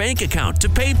right to your bank account, to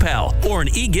PayPal, or an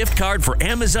e-gift card for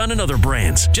Amazon and other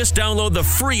brands. Just download the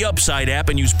free Upside app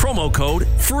and use promo code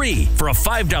FREE for a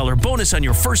 $5 bonus on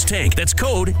your first tank. That's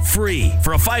code FREE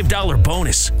for a $5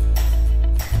 bonus.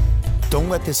 Don't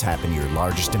let this happen to your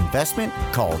largest investment.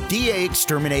 Call DA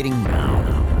Exterminating now.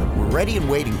 We're ready and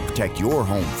waiting to protect your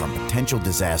home from potential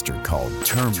disaster called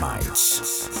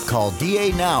termites. Call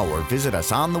DA now or visit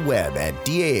us on the web at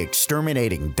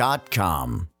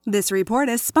daexterminating.com. This report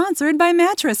is sponsored by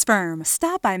Mattress Firm.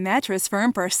 Stop by Mattress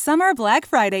Firm for summer Black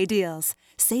Friday deals.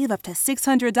 Save up to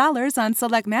 $600 on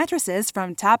select mattresses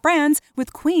from top brands,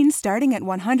 with queens starting at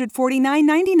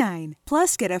 $149.99.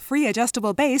 Plus, get a free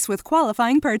adjustable base with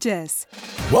qualifying purchase.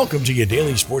 Welcome to your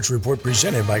daily sports report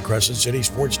presented by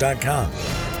CrescentCitySports.com.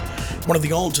 One of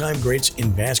the all-time greats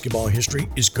in basketball history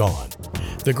is gone.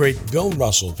 The great Bill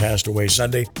Russell passed away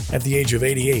Sunday at the age of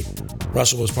 88.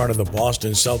 Russell was part of the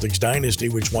Boston Celtics dynasty,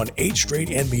 which won 8 straight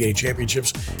NBA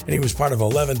championships, and he was part of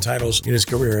 11 titles in his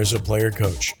career as a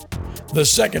player-coach. The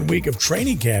second week of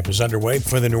training camp is underway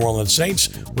for the New Orleans Saints,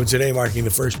 with today marking the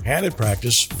first padded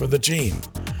practice for the team.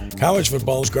 College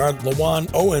football's guard Lawan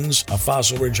Owens of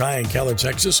Fossil Ridge High in Keller,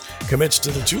 Texas, commits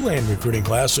to the Tulane recruiting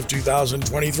class of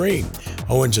 2023.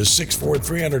 Owens is 6'4",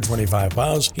 325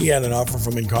 pounds. He had an offer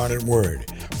from Incarnate Word.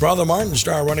 Brother Martin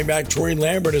star running back Troy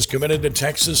Lambert is committed to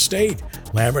Texas State.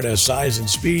 Lambert has size and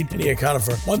speed, and he accounted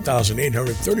for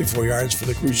 1,834 yards for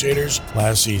the Crusaders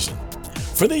last season.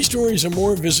 For these stories and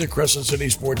more, visit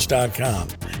CrescentCitySports.com.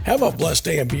 Have a blessed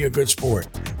day and be a good sport.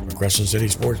 For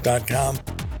CrescentCitySports.com,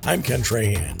 I'm Ken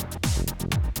Trahan.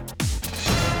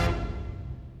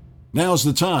 Now's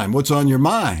the time. What's on your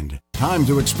mind? Time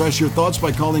to express your thoughts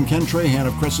by calling Ken Trahan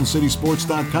of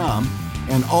CrescentCitySports.com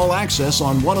and All Access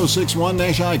on 1061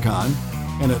 Nash Icon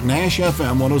and at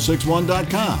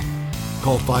NashFM1061.com.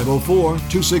 Call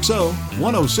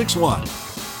 504-260-1061.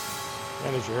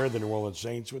 And as you heard, the New Orleans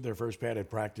Saints with their first padded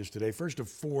practice today, first of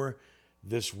 4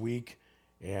 this week.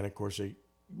 And, of course, it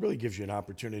really gives you an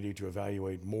opportunity to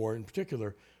evaluate more, in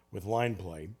particular with line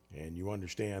play. And you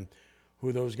understand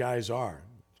who those guys are.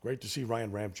 It's great to see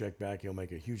Ryan Ramczyk back. He'll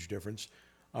make a huge difference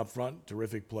up front.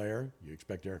 Terrific player. You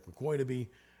expect Eric McCoy to be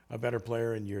a better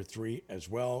player in year 3 as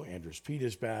well. Andrus Peat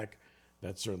is back.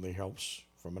 That certainly helps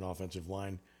from an offensive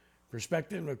line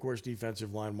perspective. And, of course,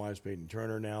 defensive line-wise, Peyton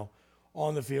Turner now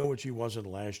on the field, which he wasn't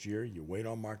last year. You wait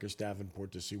on Marcus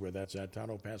Davenport to see where that's at.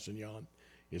 Tano Passignon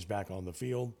is back on the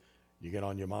field. You get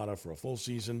on Yamada for a full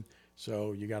season,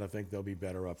 so you got to think they'll be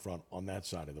better up front on that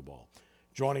side of the ball.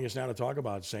 Joining us now to talk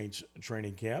about Saints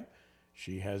training camp,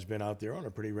 she has been out there on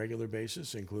a pretty regular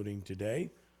basis, including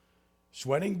today,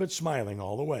 sweating but smiling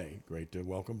all the way. Great to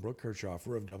welcome Brooke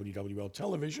Kirchhofer of WWL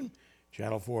Television,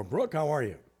 Channel 4. Brooke, how are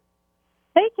you?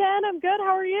 Hey, Ken, I'm good.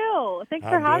 How are you? Thanks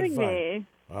for having me.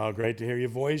 Well, great to hear your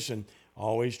voice, and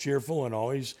always cheerful and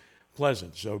always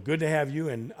pleasant. So good to have you,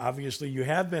 and obviously you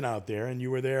have been out there, and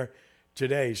you were there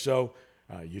today. So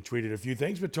you tweeted a few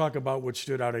things, but talk about what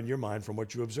stood out in your mind from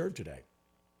what you observed today.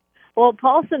 Well,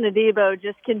 Paulson Adebo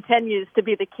just continues to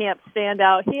be the camp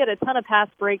standout. He had a ton of pass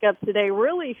breakups today,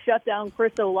 really shut down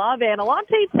Chris Olave. And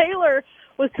Alontae Taylor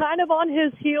was kind of on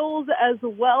his heels as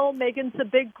well, making some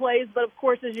big plays. But, of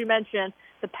course, as you mentioned,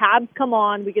 the pads come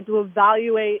on. We get to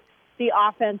evaluate the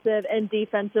offensive and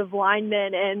defensive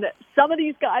linemen. And some of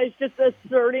these guys just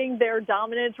asserting their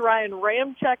dominance. Ryan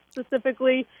Ramczyk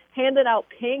specifically handing out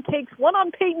pancakes. One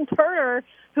on Peyton Turner,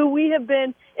 who we have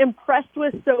been impressed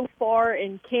with so far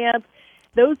in camp.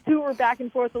 Those two were back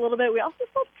and forth a little bit. We also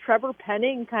saw Trevor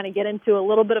Penning kind of get into a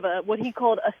little bit of what he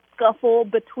called a scuffle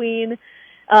between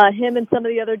him and some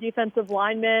of the other defensive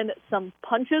linemen. Some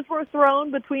punches were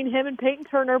thrown between him and Peyton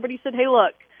Turner, but he said, hey,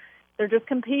 look, they're just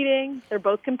competing. They're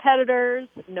both competitors,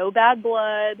 no bad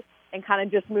blood, and kind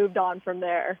of just moved on from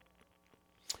there.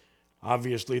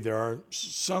 Obviously, there are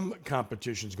some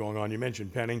competitions going on. You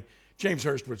mentioned Penning. James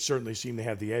Hurst would certainly seem to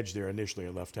have the edge there initially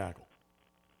at left tackle.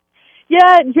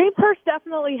 Yeah, James Hurst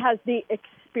definitely has the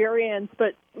experience,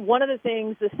 but one of the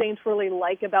things the Saints really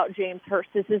like about James Hurst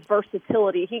is his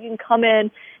versatility. He can come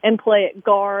in and play at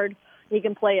guard. He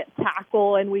can play at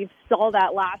tackle, and we saw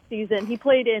that last season. He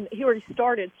already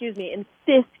started, in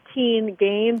 15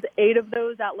 games, 8 of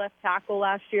those at left tackle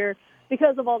last year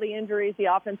because of all the injuries the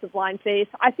offensive line faced.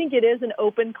 I think it is an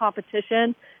open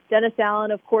competition. Dennis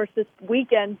Allen, of course, this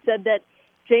weekend said that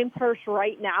James Hurst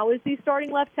right now is the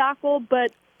starting left tackle,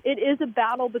 but it is a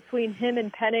battle between him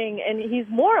and Penning, and he's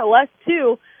more or less,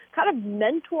 too, kind of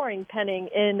mentoring Penning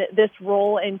in this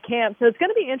role in camp. So it's going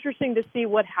to be interesting to see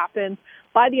what happens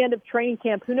by the end of training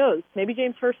camp. Who knows? Maybe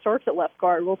James Hurst starts at left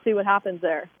guard. We'll see what happens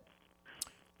there.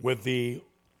 With the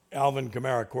Alvin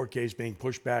Kamara court case being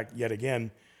pushed back yet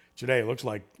again today, it looks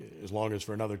like as long as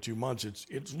for another 2 months,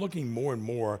 it's looking more and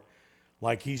more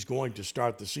like he's going to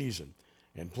start the season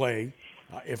and play,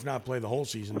 if not play the whole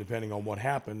season, depending on what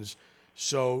happens.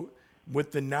 So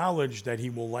with the knowledge that he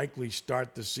will likely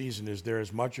start the season, is there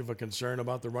as much of a concern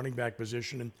about the running back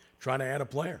position and trying to add a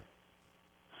player?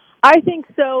 I think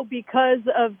so, because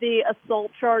of the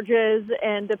assault charges,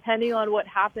 and depending on what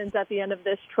happens at the end of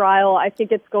this trial, I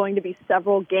think it's going to be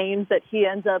several games that he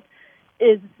ends up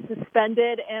is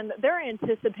suspended, and they're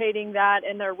anticipating that,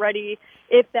 and they're ready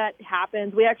if that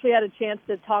happens. We actually had a chance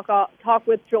to talk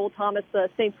with Joel Thomas, the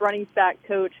Saints running back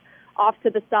coach, off to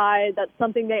the side. That's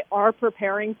something they are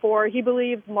preparing for. He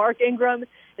believes Mark Ingram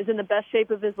is in the best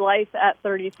shape of his life at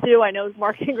 32. I know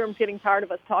Mark Ingram's getting tired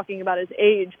of us talking about his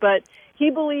age, but he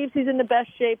believes he's in the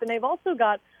best shape, and they've also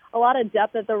got a lot of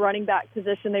depth at the running back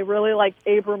position. They really like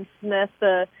Abram Smith,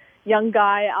 the young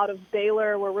guy out of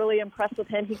Baylor. We're really impressed with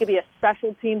him. He could be a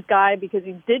special teams guy because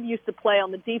he did used to play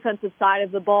on the defensive side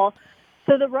of the ball.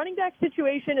 So the running back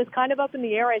situation is kind of up in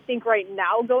the air. I think right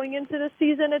now going into the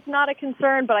season it's not a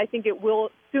concern, but I think it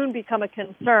will soon become a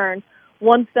concern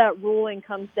once that ruling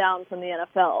comes down from the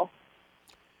NFL.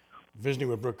 Visiting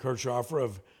with Brooke Kirchhofer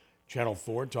of Channel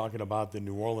 4, talking about the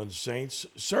New Orleans Saints.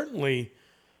 Certainly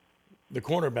the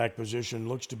cornerback position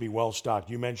looks to be well stocked.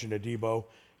 You mentioned Adebo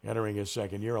entering his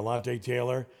second year. Alontae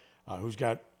Taylor, who's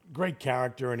got great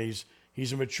character, and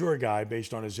he's a mature guy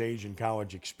based on his age and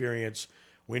college experience.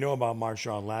 We know about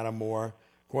Marshawn Lattimore.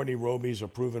 Courtney Roby's a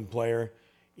proven player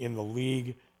in the league.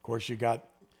 Of course, you got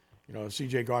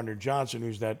C.J. Gardner-Johnson,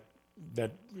 who's that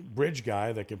bridge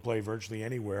guy that can play virtually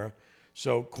anywhere.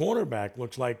 So cornerback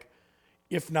looks like,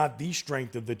 if not the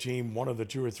strength of the team, one of the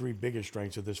 2 or 3 biggest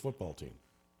strengths of this football team.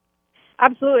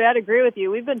 Absolutely, I'd agree with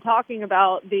you. We've been talking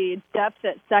about the depth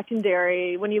at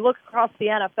secondary. When you look across the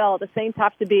NFL, the Saints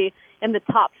have to be in the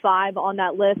top 5 on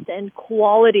that list, and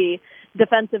quality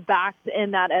defensive backs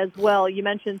in that as well. You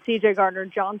mentioned C.J.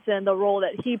 Gardner-Johnson, the role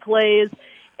that he plays,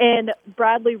 and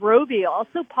Bradley Roby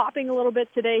also popping a little bit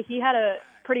today. He had a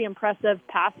pretty impressive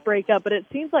pass breakup, but it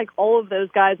seems like all of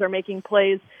those guys are making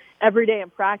plays every day in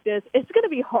practice. It's going to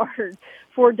be hard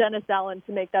for Dennis Allen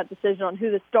to make that decision on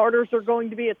who the starters are going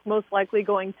to be. It's most likely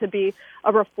going to be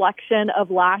a reflection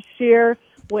of last year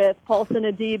with Paulson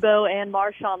Adebo and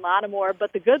Marshawn Lattimore.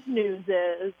 But the good news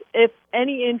is if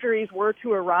any injuries were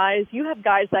to arise, you have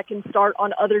guys that can start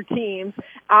on other teams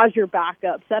as your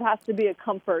backups. That has to be a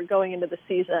comfort going into the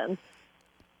season.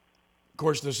 Of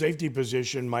course, the safety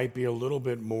position might be a little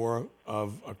bit more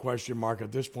of a question mark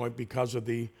at this point because of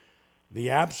the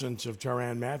absence of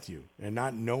Tyrann Mathieu and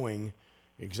not knowing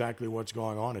exactly what's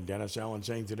going on. And Dennis Allen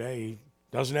saying today he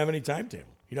doesn't have any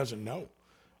timetable. He doesn't know.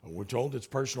 We're told it's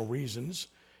personal reasons.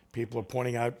 People are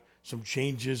pointing out some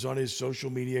changes on his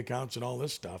social media accounts and all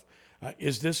this stuff.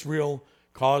 Is this real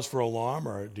cause for alarm,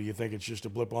 or do you think it's just a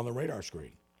blip on the radar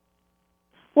screen?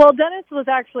 Well, Dennis was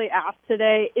actually asked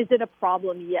today, is it a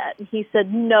problem yet? And he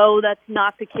said, no, that's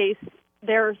not the case.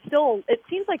 It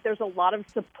seems like there's a lot of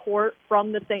support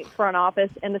from the Saints front office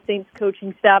and the Saints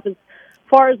coaching staff as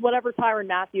far as whatever Tyrann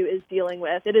Mathieu is dealing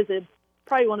with. It is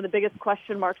probably one of the biggest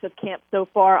question marks of camp so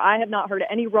far. I have not heard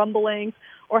any rumblings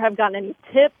or have gotten any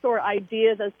tips or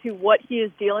ideas as to what he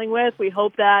is dealing with. We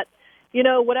hope that,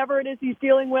 whatever it is he's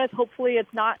dealing with, hopefully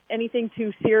it's not anything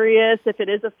too serious. If it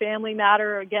is a family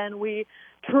matter, again, we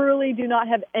truly do not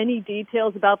have any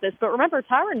details about this. But remember,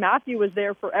 Tyrann Mathieu was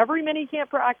there for every minicamp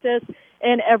practice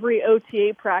and every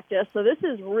OTA practice. So this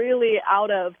is really out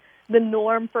of the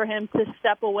norm for him to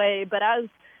step away. But as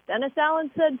Dennis Allen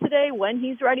said today, when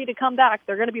he's ready to come back,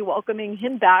 they're going to be welcoming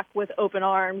him back with open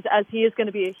arms, as he is going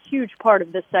to be a huge part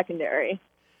of this secondary.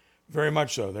 Very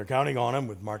much so. They're counting on him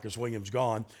with Marcus Williams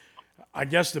gone. I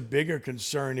guess the bigger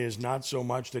concern is not so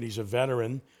much that he's a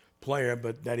veteran player,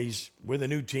 but that he's with a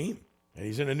new team and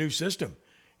he's in a new system.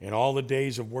 And all the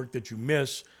days of work that you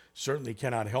miss certainly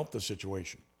cannot help the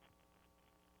situation.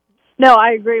 No,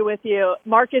 I agree with you.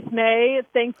 Marcus May,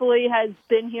 thankfully, has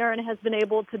been here and has been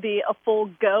able to be a full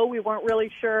go. We weren't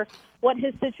really sure what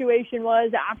his situation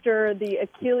was after the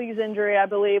Achilles injury, I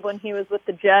believe, when he was with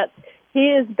the Jets. He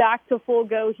is back to full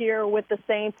go here with the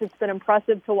Saints. It's been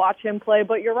impressive to watch him play.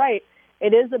 But you're right.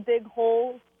 It is a big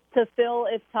hole to fill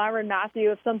if Tyrann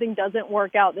Mathieu, if something doesn't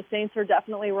work out. The Saints are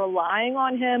definitely relying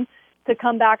on him to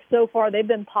come back. So far, they've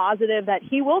been positive that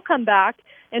he will come back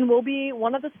and will be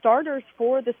one of the starters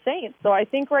for the Saints. So I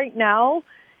think right now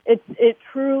it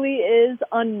truly is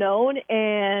unknown,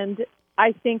 and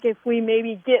I think if we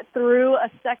maybe get through a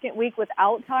second week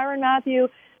without Tyrann Mathieu,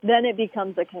 then it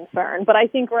becomes a concern. But I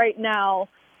think right now,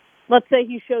 let's say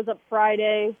he shows up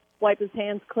Friday, wipe his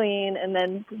hands clean, and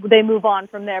then they move on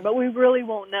from there. But we really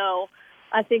won't know,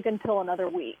 I think, until another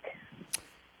week.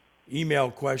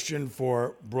 Email question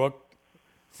for Brooke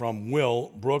from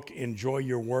Will. Brooke, enjoy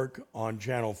your work on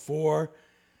Channel 4.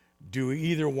 Do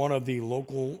either one of the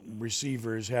local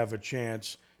receivers have a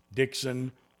chance,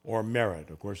 Dixon or Merritt?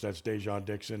 Of course, that's Dejon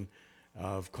Dixon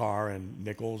of Carr and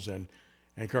Nichols, and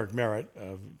Kirk Merritt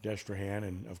of Destrehan,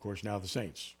 and, of course, now the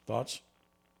Saints. Thoughts?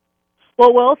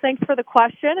 Well, Will, thanks for the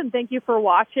question, and thank you for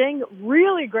watching.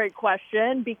 Really great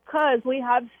question, because we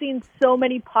have seen so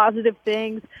many positive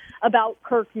things about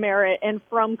Kirk Merritt and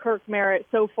from Kirk Merritt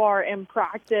so far in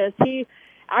practice. He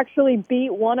actually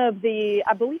beat one of the,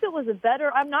 I believe it was a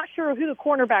better, I'm not sure who the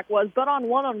cornerback was, but on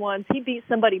one-on-ones, he beat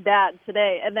somebody bad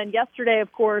today. And then yesterday,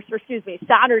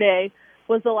 Saturday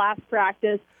was the last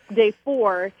practice, day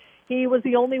 4. He was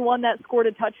the only one that scored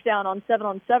a touchdown on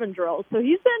 7-on-7 drills. So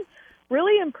he's been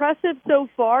really impressive so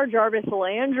far. Jarvis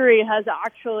Landry has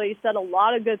actually said a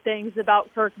lot of good things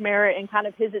about Kirk Merritt and kind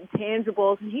of his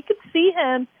intangibles. And he could see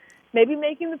him maybe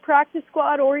making the practice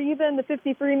squad or even the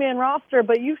 53-man roster.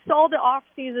 But you saw the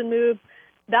off-season move.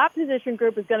 That position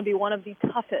group is going to be one of the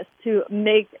toughest to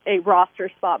make a roster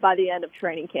spot by the end of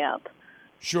training camp.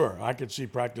 Sure, I could see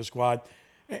practice squad.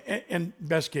 And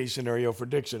best case scenario for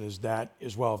Dixon is that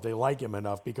as well, if they like him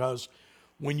enough, because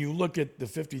when you look at the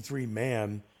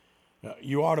 53-man,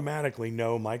 you automatically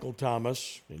know Michael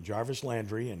Thomas and Jarvis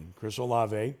Landry and Chris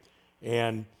Olave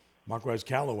and Marquez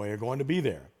Callaway are going to be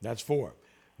there. That's 4.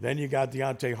 Then you got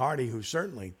Deontay Hardy, who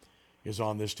certainly is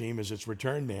on this team as its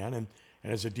return man and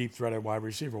as a deep threat at wide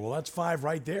receiver. Well, that's 5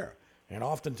 right there. And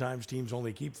oftentimes teams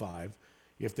only keep 5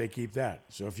 if they keep that.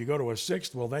 So if you go to a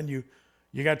 6th, well, then you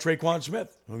got Traquan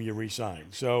Smith, whom you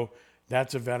re-signed. So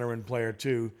that's a veteran player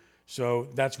too. So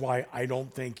that's why I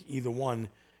don't think either one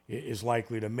is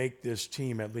likely to make this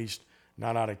team, at least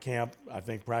not out of camp. I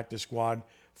think practice squad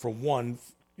for 1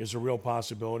 is a real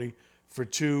possibility. For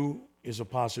 2 is a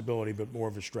possibility, but more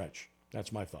of a stretch.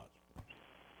 That's my thought.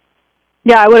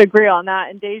 Yeah, I would agree on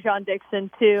that. And Dejon Dixon,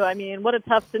 too. I mean, what a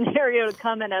tough scenario to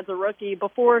come in as a rookie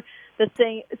before the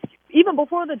Saints, even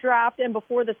before the draft and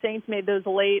before the Saints made those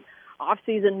late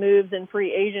offseason moves in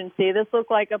free agency. This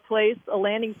looked like a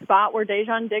landing spot where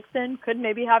Dejon Dixon could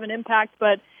maybe have an impact,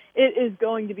 but it is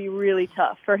going to be really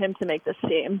tough for him to make this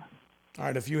team. All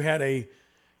right, if you had a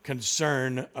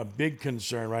concern, a big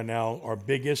concern right now, or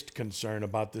biggest concern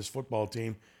about this football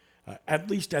team, at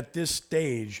least at this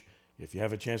stage, if you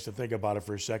have a chance to think about it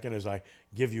for a second as I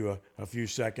give you a few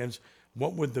seconds,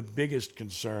 what would the biggest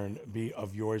concern be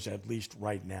of yours, at least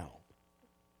right now?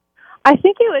 I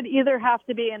think it would either have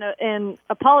to be, and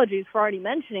apologies for already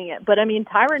mentioning it, but I mean,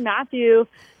 Tyrann Mathieu,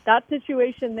 that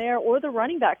situation there, or the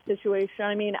running back situation.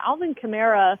 I mean, Alvin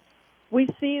Kamara, we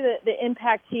see the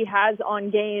impact he has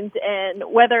on games, and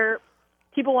whether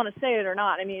people want to say it or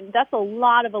not, I mean, that's a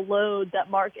lot of a load that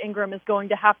Mark Ingram is going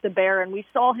to have to bear, and we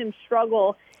saw him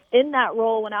struggle in that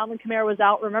role when Alvin Kamara was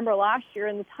out, remember, last year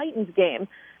in the Titans game.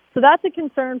 So that's a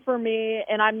concern for me,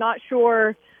 and I'm not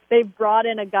sure they've brought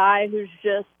in a guy who's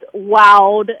just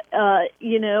wowed,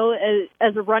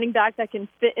 as a running back that can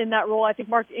fit in that role. I think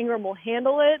Mark Ingram will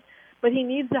handle it, but he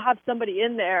needs to have somebody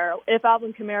in there, if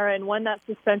Alvin Kamara and when that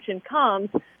suspension comes,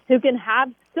 who can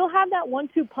still have that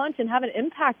 1-2 punch and have an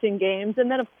impact in games.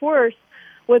 And then, of course,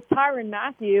 with Tyrann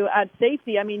Mathieu at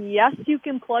safety, I mean, yes, you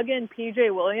can plug in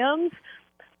P.J. Williams,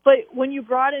 but when you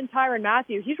brought in Tyrann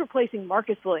Mathieu, he's replacing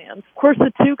Marcus Williams. Of course,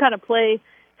 the two kind of play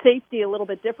safety a little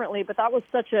bit differently, but that was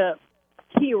such a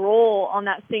key role on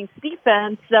that Saints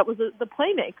defense that was the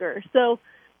playmaker. So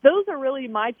those are really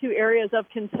my two areas of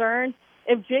concern.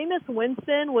 If Jameis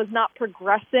Winston was not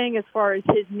progressing as far as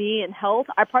his knee and health,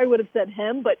 I probably would have said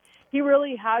him, but he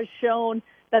really has shown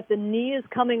that the knee is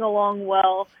coming along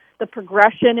well, the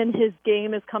progression in his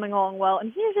game is coming along well,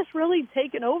 and he has just really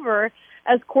taken over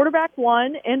as quarterback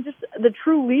one and just the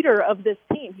true leader of this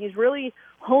team. He's really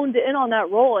honed in on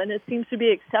that role, and it seems to be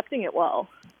accepting it well.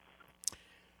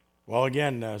 Well,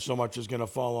 again, so much is going to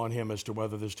fall on him as to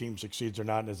whether this team succeeds or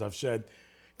not. And as I've said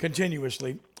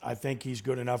continuously, I think he's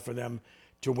good enough for them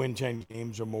to win 10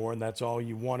 games or more, and that's all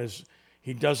you want. Is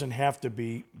he doesn't have to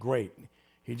be great.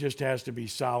 He just has to be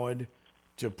solid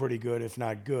to pretty good, if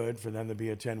not good, for them to be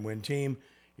a 10-win team.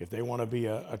 If they want to be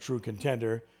a true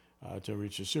contender to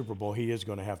reach the Super Bowl, he is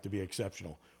going to have to be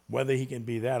exceptional. Whether he can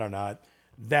be that or not,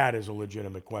 that is a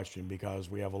legitimate question, because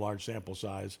we have a large sample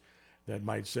size that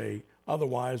might say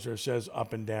otherwise or says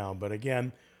up and down. But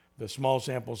again, the small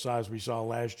sample size we saw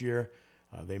last year,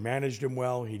 they managed him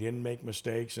well. He didn't make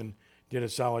mistakes and did a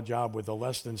solid job with a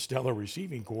less than stellar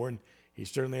receiving core, and he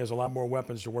certainly has a lot more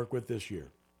weapons to work with this year.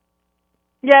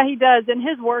 Yeah, he does, and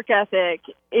his work ethic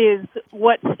is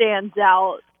what stands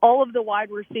out. All of the wide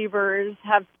receivers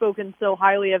have spoken so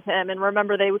highly of him, and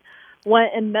remember, they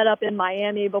went and met up in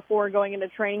Miami before going into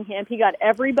training camp. He got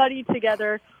everybody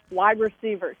together, wide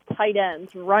receivers, tight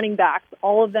ends, running backs,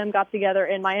 all of them got together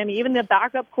in Miami, even the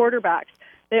backup quarterbacks.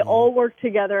 They all worked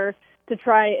together to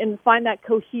try and find that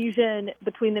cohesion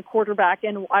between the quarterback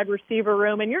and wide receiver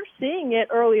room, and you're seeing it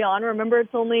early on. Remember,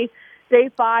 it's only day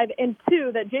 5, and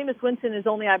 2, that Jameis Winston is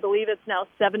only, I believe it's now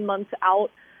 7 months out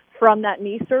from that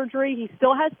knee surgery. He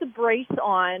still has the brace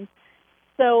on,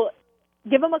 so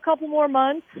give him a couple more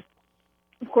months.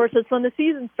 Of course, that's when the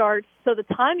season starts, so the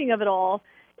timing of it all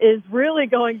is really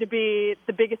going to be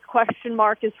the biggest question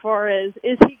mark as far as,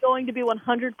 is he going to be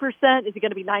 100%? Is he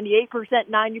going to be 98%,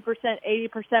 90%,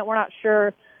 80%? We're not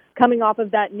sure, coming off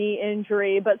of that knee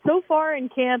injury. But so far in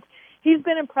camp, he's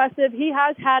been impressive. He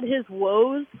has had his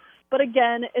woes, but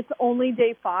again, it's only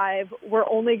day 5. We're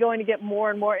only going to get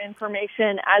more and more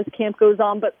information as camp goes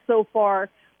on. But so far,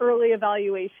 early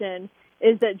evaluation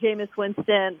is that Jameis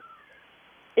Winston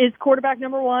is quarterback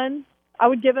number 1. I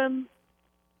would give him,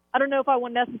 I don't know if I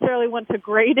would necessarily want to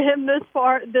grade him this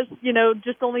far,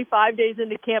 just only 5 days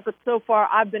into camp, but so far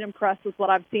I've been impressed with what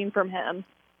I've seen from him.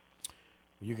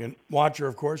 You can watch her,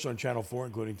 of course, on Channel 4,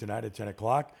 including tonight at 10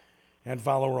 o'clock, and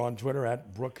follow her on Twitter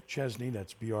at Brooke Chesney.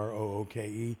 That's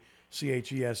BROOKECHESNEY.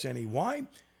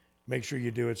 Make sure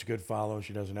you do. It's a good follow.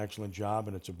 She does an excellent job,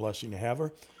 and it's a blessing to have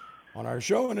her on our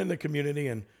show and in the community,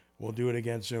 and we'll do it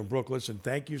again soon. Brooke, listen,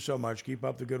 thank you so much. Keep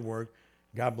up the good work.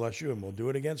 God bless you, and we'll do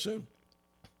it again soon.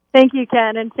 Thank you,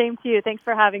 Ken, and same to you. Thanks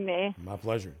for having me. My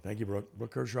pleasure. Thank you, Brooke.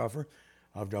 Brooke Kirchhofer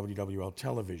of WWL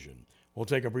Television. We'll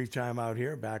take a brief time out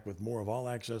here, back with more of All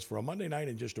Access for a Monday night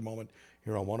in just a moment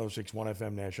here on 106.1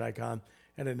 FM Nash Icon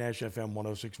and at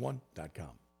NashFM1061.com.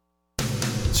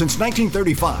 Since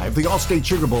 1935, the Allstate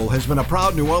Sugar Bowl has been a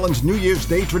proud New Orleans New Year's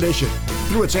Day tradition.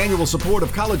 Through its annual support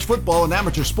of college football and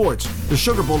amateur sports, the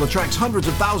Sugar Bowl attracts hundreds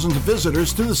of thousands of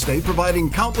visitors to the state,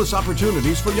 providing countless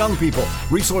opportunities for young people.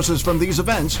 Resources from these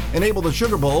events enable the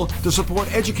Sugar Bowl to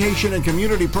support education and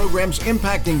community programs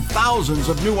impacting thousands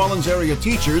of New Orleans area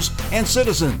teachers and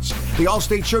citizens. The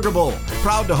Allstate Sugar Bowl,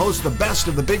 proud to host the best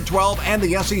of the Big 12 and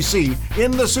the SEC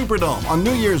in the Superdome on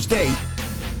New Year's Day.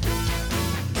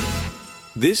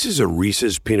 This is a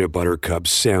Reese's Peanut Butter Cup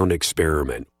sound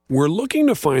experiment. We're looking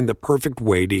to find the perfect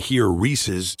way to hear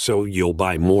Reese's so you'll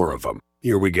buy more of them.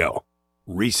 Here we go.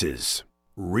 Reese's,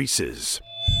 Reese's,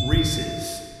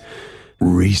 Reese's,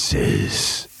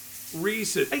 Reese's,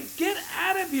 Reese's. Hey, get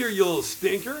out of here, you little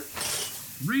stinker.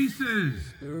 Reese's.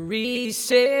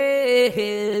 Reese's.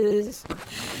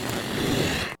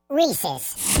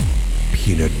 Reese's.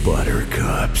 Peanut Butter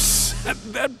Cups.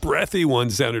 That breathy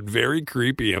one sounded very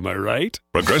creepy, am I right?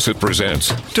 Progressive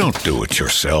presents Don't Do It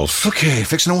Yourself. Okay,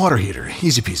 fixing a water heater.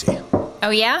 Easy peasy. Oh,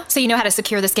 yeah? So you know how to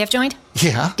secure the skiff joint?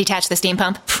 Yeah. Detach the steam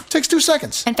pump? Takes 2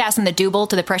 seconds. And fasten the double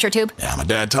to the pressure tube? Yeah, my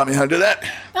dad taught me how to do that.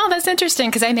 Oh, that's interesting,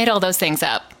 because I made all those things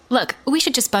up. Look, we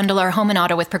should just bundle our home and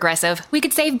auto with Progressive. We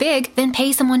could save big, then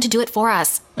pay someone to do it for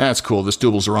us. That's cool. This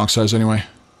double's the wrong size anyway.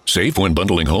 Save when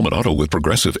bundling home and auto with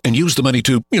Progressive and use the money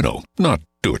to, not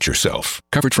do it yourself.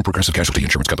 Coverage from Progressive Casualty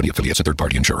Insurance Company affiliates and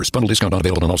third-party insurers. Bundle discount not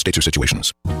available in all states or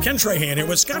situations. Ken Trahan here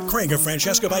with Scott Craig of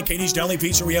Francesca by Katie's Deli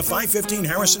Pizzeria, 515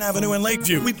 Harrison Avenue in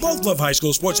Lakeview. We both love high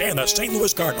school sports and the St.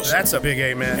 Louis Cardinals. That's a big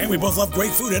amen. And we both love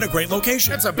great food at a great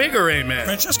location. That's a bigger amen.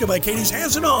 Francesca by Katie's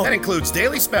has it all. That includes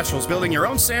daily specials, building your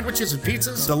own sandwiches and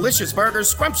pizzas, delicious burgers,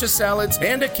 scrumptious salads,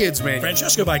 and a kids menu.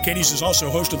 Francesca by Katie's is also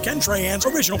host of Ken Trahan's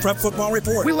Original Prep Football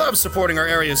Report. We love supporting our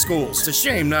area schools. It's a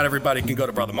shame not everybody can go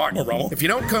to Brother Martin. Or Rommel. If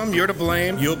you don't come, you're to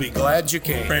blame. You'll be glad you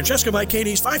came. Francesca by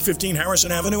Katie's, 515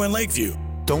 Harrison Avenue in Lakeview.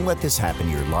 Don't let this happen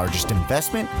to your largest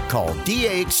investment. Call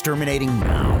DA Exterminating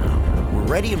now. We're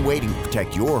ready and waiting to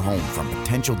protect your home from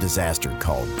potential disaster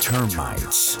called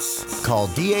termites. Call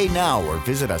DA now or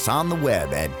visit us on the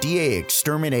web at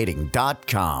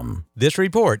daexterminating.com. This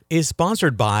report is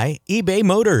sponsored by eBay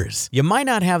Motors. You might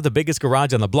not have the biggest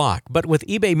garage on the block, but with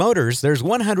eBay Motors, there's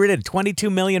 122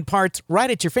 million parts right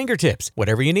at your fingertips.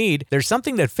 Whatever you need, there's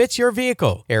something that fits your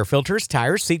vehicle. Air filters,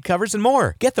 tires, seat covers, and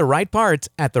more. Get the right parts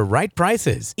at the right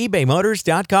prices.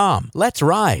 ebaymotors.com. Let's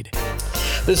ride.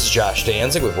 This is Josh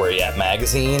Danzig with Where You At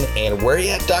Magazine and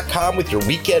WhereYouAt.com with your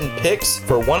weekend picks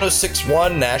for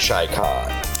 1061 Nash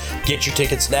Icon. Get your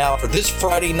tickets now for this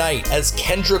Friday night as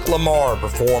Kendrick Lamar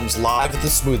performs live at the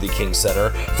Smoothie King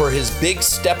Center for his Big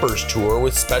Steppers tour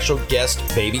with special guest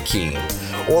Baby Keem.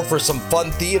 Or for some fun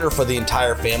theater for the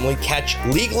entire family, catch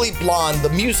Legally Blonde the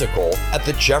musical at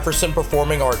the Jefferson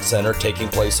Performing Arts Center, taking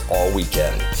place all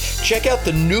weekend. Check out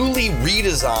the newly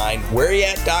redesigned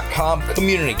WhereYouAt.com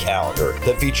community calendar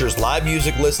that features live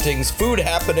music listings, food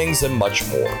happenings, and much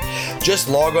more. Just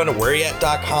log on to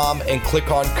WhereYouAt.com and click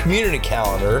on community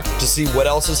calendar to see what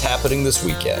else is happening this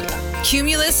weekend.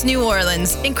 Cumulus New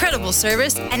Orleans. Incredible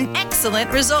service and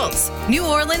excellent results. New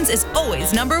Orleans is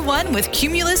always #1 with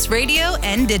Cumulus Radio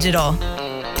and Digital.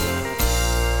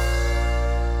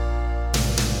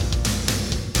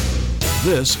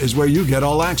 This is where you get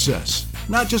all access.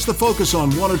 Not just the focus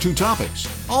on one or two topics.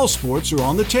 All sports are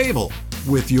on the table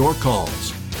with your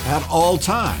calls at all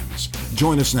times.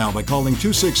 Join us now by calling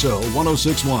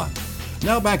 260-1061.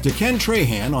 Now back to Ken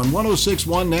Trahan on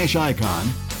 1061 Nash Icon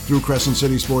through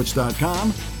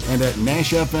CrescentCitySports.com and at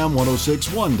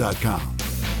NashFM1061.com.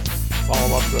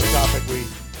 Follow up to the topic we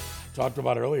talked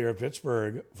about earlier.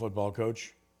 Pittsburgh football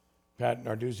coach Pat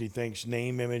Narduzzi thinks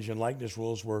name, image, and likeness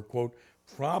rules were, quote,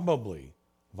 probably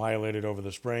violated over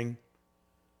the spring,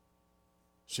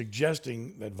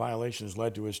 suggesting that violations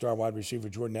led to his star wide receiver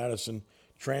Jordan Addison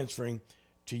transferring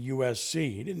to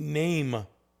USC. He didn't name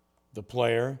the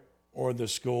player or the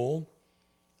school,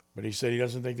 but he said he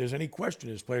doesn't think there's any question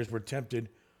his players were tempted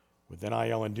with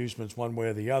NIL inducements one way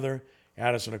or the other.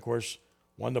 Addison, of course,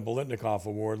 won the Biletnikoff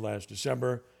Award last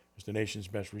December as the nation's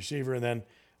best receiver, and then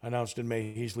announced in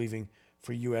May he's leaving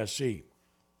for USC.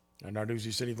 And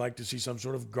Narduzzi said he'd like to see some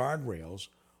sort of guardrails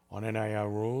on NIL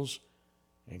rules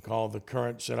and called the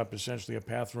current setup essentially a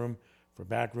pathroom for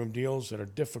backroom deals that are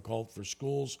difficult for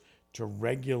schools to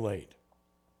regulate.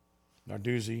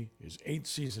 Narduzzi, his 8th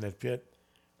season at Pitt,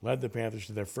 led the Panthers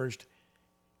to their first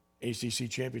ACC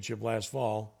championship last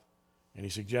fall, and he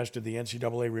suggested the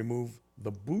NCAA remove the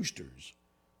boosters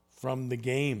from the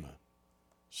game.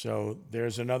 So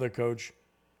there's another coach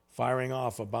firing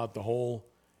off about the whole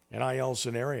NIL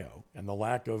scenario and the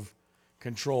lack of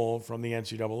control from the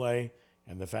NCAA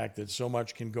and the fact that so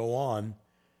much can go on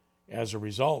as a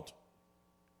result.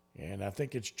 And I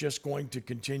think it's just going to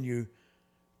continue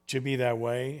to be that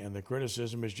way, and the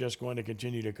criticism is just going to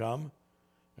continue to come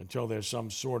until there's some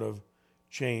sort of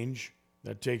change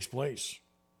that takes place.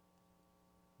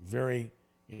 Very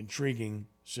intriguing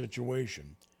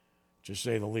situation, to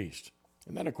say the least.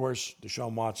 And then, of course,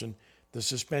 Deshaun Watson, the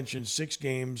suspension, 6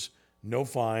 games, no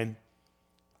fine.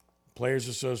 Players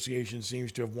Association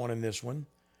seems to have won in this one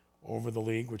over the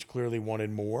league, which clearly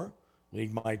wanted more.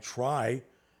 League might try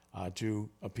to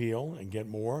appeal and get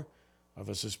more of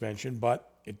a suspension, but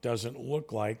it doesn't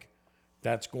look like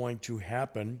that's going to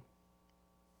happen.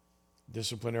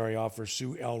 Disciplinary officer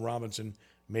Sue L. Robinson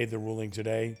made the ruling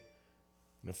today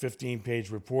in a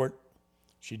 15-page report.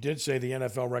 She did say the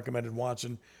NFL recommended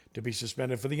Watson to be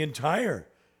suspended for the entire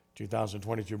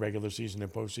 2022 regular season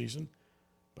and postseason,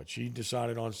 but she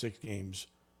decided on 6 games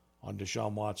on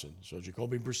Deshaun Watson. So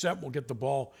Jacoby Brissett will get the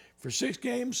ball for 6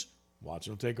 games.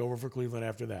 Watson will take over for Cleveland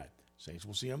after that. Saints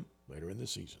will see him later in the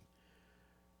season.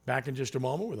 Back in just a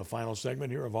moment with the final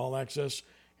segment here of All Access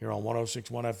here on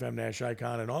 106.1 FM Nash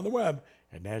Icon and on the web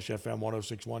at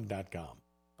NashFM1061.com.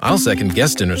 I'll second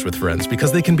guest dinners with friends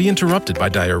because they can be interrupted by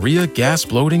diarrhea, gas,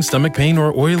 bloating, stomach pain,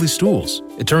 or oily stools.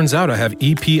 It turns out I have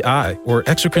EPI, or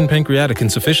exocrine pancreatic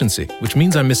insufficiency, which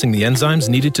means I'm missing the enzymes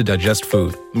needed to digest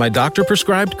food. My doctor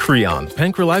prescribed Creon,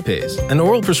 pancrelipase, an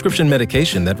oral prescription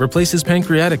medication that replaces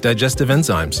pancreatic digestive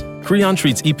enzymes. Creon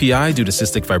treats EPI due to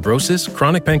cystic fibrosis,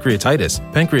 chronic pancreatitis,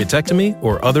 pancreatectomy,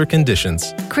 or other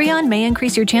conditions. Creon may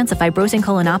increase your chance of fibrosing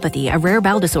colonopathy, a rare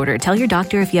bowel disorder. Tell your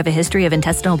doctor if you have a history of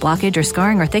intestinal blockage or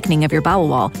scarring or thickening of your bowel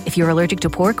wall, if you're allergic to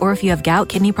pork, or if you have gout,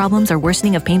 kidney problems, or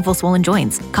worsening of painful swollen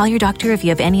joints. Call your doctor if you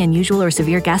have any unusual or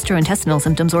severe gastrointestinal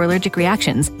symptoms or allergic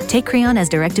reactions. Take Creon as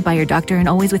directed by your doctor and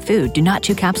always with food. Do not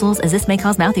chew capsules as this may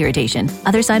cause mouth irritation.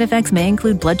 Other side effects may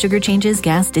include blood sugar changes,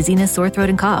 gas, dizziness, sore throat,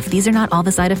 and cough. These are not all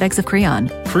the side effects of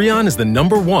Creon. Creon is the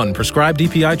 #1 prescribed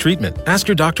EPI treatment. Ask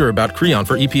your doctor about Creon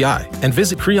for EPI and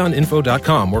visit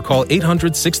creoninfo.com or call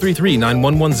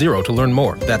 800-633-9110 to learn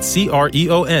more. That's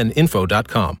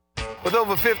CREONinfo.com. With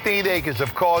over 15 acres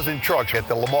of cars and trucks at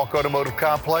the Lamarque Automotive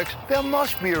Complex, there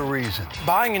must be a reason.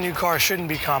 Buying a new car shouldn't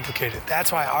be complicated.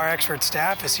 That's why our expert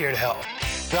staff is here to help.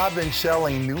 I've been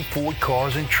selling new Ford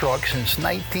cars and trucks since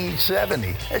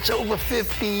 1970. That's over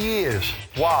 50 years.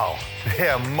 Wow,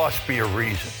 there must be a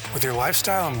reason. With your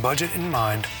lifestyle and budget in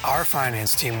mind, our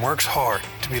finance team works hard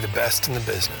to be the best in the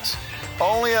business.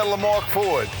 Only at Lamarque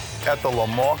Ford at the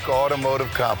Lamarque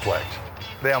Automotive Complex.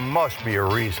 There must be a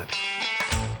reason.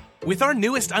 With our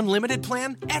newest unlimited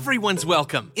plan, everyone's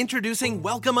welcome. Introducing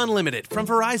Welcome Unlimited from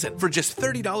Verizon for just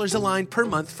 $30 a line per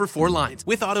month for 4 lines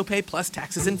with autopay plus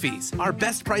taxes and fees. Our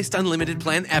best priced unlimited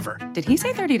plan ever. Did he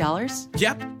say $30?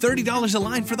 Yep, $30 a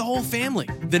line for the whole family.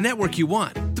 The network you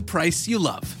want, the price you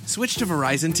love. Switch to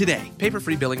Verizon today.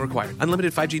 Paper-free billing required.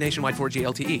 Unlimited 5G nationwide 4G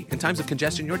LTE. In times of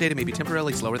congestion, your data may be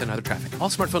temporarily slower than other traffic. All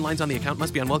smartphone lines on the account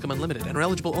must be on Welcome Unlimited and are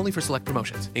eligible only for select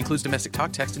promotions. Includes domestic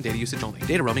talk, text, and data usage only.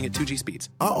 Data roaming at 2G speeds.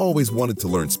 I always wanted to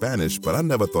learn Spanish, but I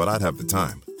never thought I'd have the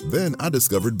time. Then I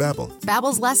discovered Babbel.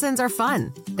 Babbel's lessons are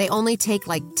fun. They only take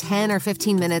like 10 or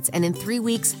 15 minutes, and in 3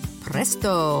 weeks,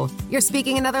 presto, you're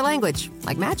speaking another language,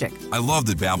 like magic. I love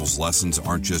that Babbel's lessons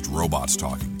aren't just robots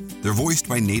talking. They're voiced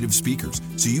by native speakers,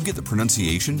 so you get the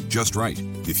pronunciation just right.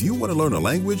 If you want to learn a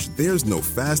language, there's no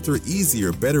faster,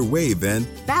 easier, better way than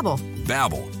Babbel.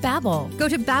 Babbel. Babbel. Go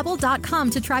to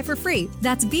Babbel.com to try for free.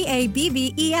 That's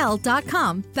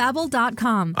BABBEL.com.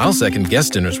 Babbel.com. I'll second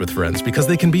guest dinners with friends because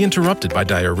they can be interrupted by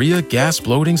diarrhea, gas,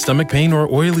 bloating, stomach pain,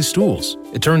 or oily stools.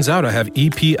 It turns out I have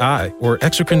EPI, or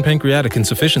exocrine pancreatic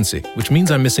insufficiency, which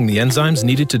means I'm missing the enzymes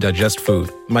needed to digest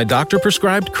food. My doctor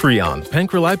prescribed Creon,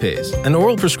 pancrelipase, an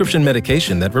oral prescription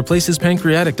medication that replaces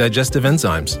pancreatic digestive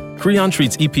enzymes. Creon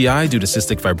treats EPI due to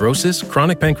cystic fibrosis,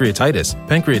 chronic pancreatitis,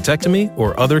 pancreatectomy,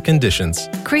 or other conditions.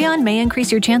 Creon may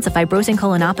increase your chance of fibrosing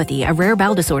colonopathy, a rare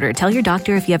bowel disorder. Tell your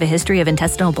doctor if you have a history of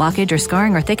intestinal blockage or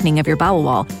scarring or thickening of your bowel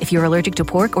wall, if you're allergic to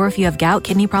pork, or if you have gout,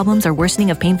 kidney problems, or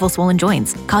worsening of painful swollen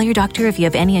joints. Call your doctor if you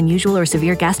have any unusual or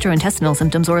severe gastrointestinal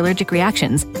symptoms or allergic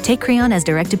reactions. Take Creon as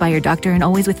directed by your doctor and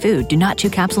always with food. Do not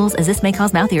chew capsules as this may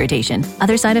cause mouth irritation.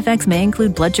 Other side effects may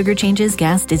include blood sugar changes,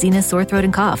 gas, dizziness, sore throat,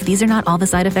 and cough. These are not all the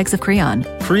side effects of Creon.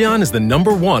 Creon is the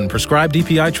 #1 prescribed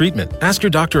EPI treatment. Ask your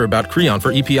doctor about Creon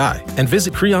for EPI and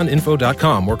visit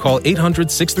creoninfo.com or call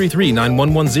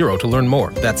 800-633-9110 to learn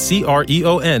more. That's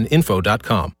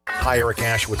CREONinfo.com. Hi, Eric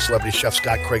Ashwood, celebrity chef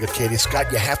Scott Craig of Katie's. Scott,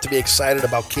 you have to be excited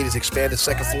about Katie's expanded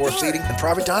second floor seating and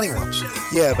private dining rooms.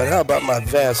 Yeah, but how about my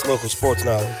vast local sports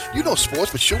knowledge? You know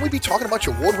sports, but shouldn't we be talking about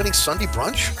your award-winning Sunday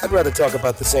brunch? I'd rather talk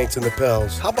about the Saints and the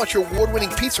Pels. How about your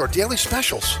award-winning pizza or daily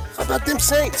specials? How about them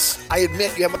Saints? I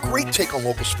admit you have a great take on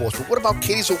local sports, but what about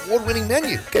Katie's award-winning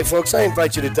menu? Okay, folks, I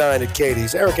invite you to dine at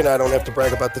Katie's. Eric and I don't have to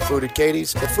brag about the food at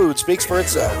Katie's. The food speaks for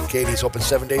itself. Katie's open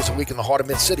 7 days a week in the heart of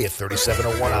Mid-City at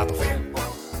 3701 Opperville.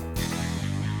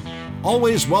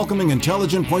 Always welcoming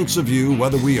intelligent points of view,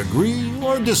 whether we agree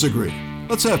or disagree.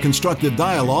 Let's have constructive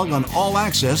dialogue on All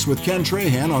Access with Ken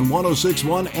Trahan on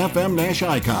 106.1 FM Nash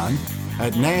Icon,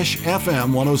 at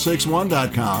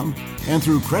NashFM1061.com, and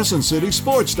through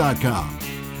CrescentCitySports.com.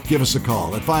 Give us a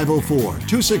call at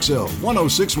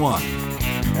 504-260-1061.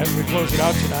 As we close it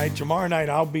out tonight, tomorrow night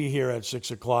I'll be here at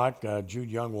 6 o'clock.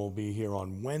 Jude Young will be here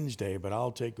on Wednesday, but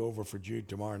I'll take over for Jude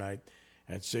tomorrow night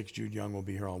at 6. Jude Young will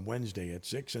be here on Wednesday at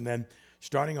 6. And then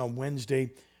starting on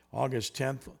Wednesday, August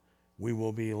 10th, we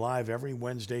will be live every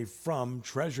Wednesday from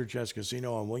Treasure Chest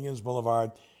Casino on Williams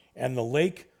Boulevard and the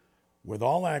lake, with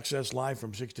All Access live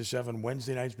from 6 to 7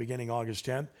 Wednesday nights beginning August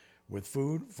 10th, with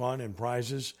food, fun, and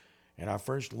prizes. And our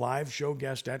first live show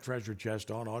guest at Treasure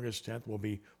Chest on August 10th will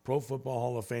be Pro Football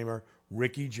Hall of Famer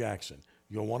Ricky Jackson.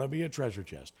 You'll want to be at Treasure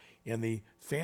Chest. In the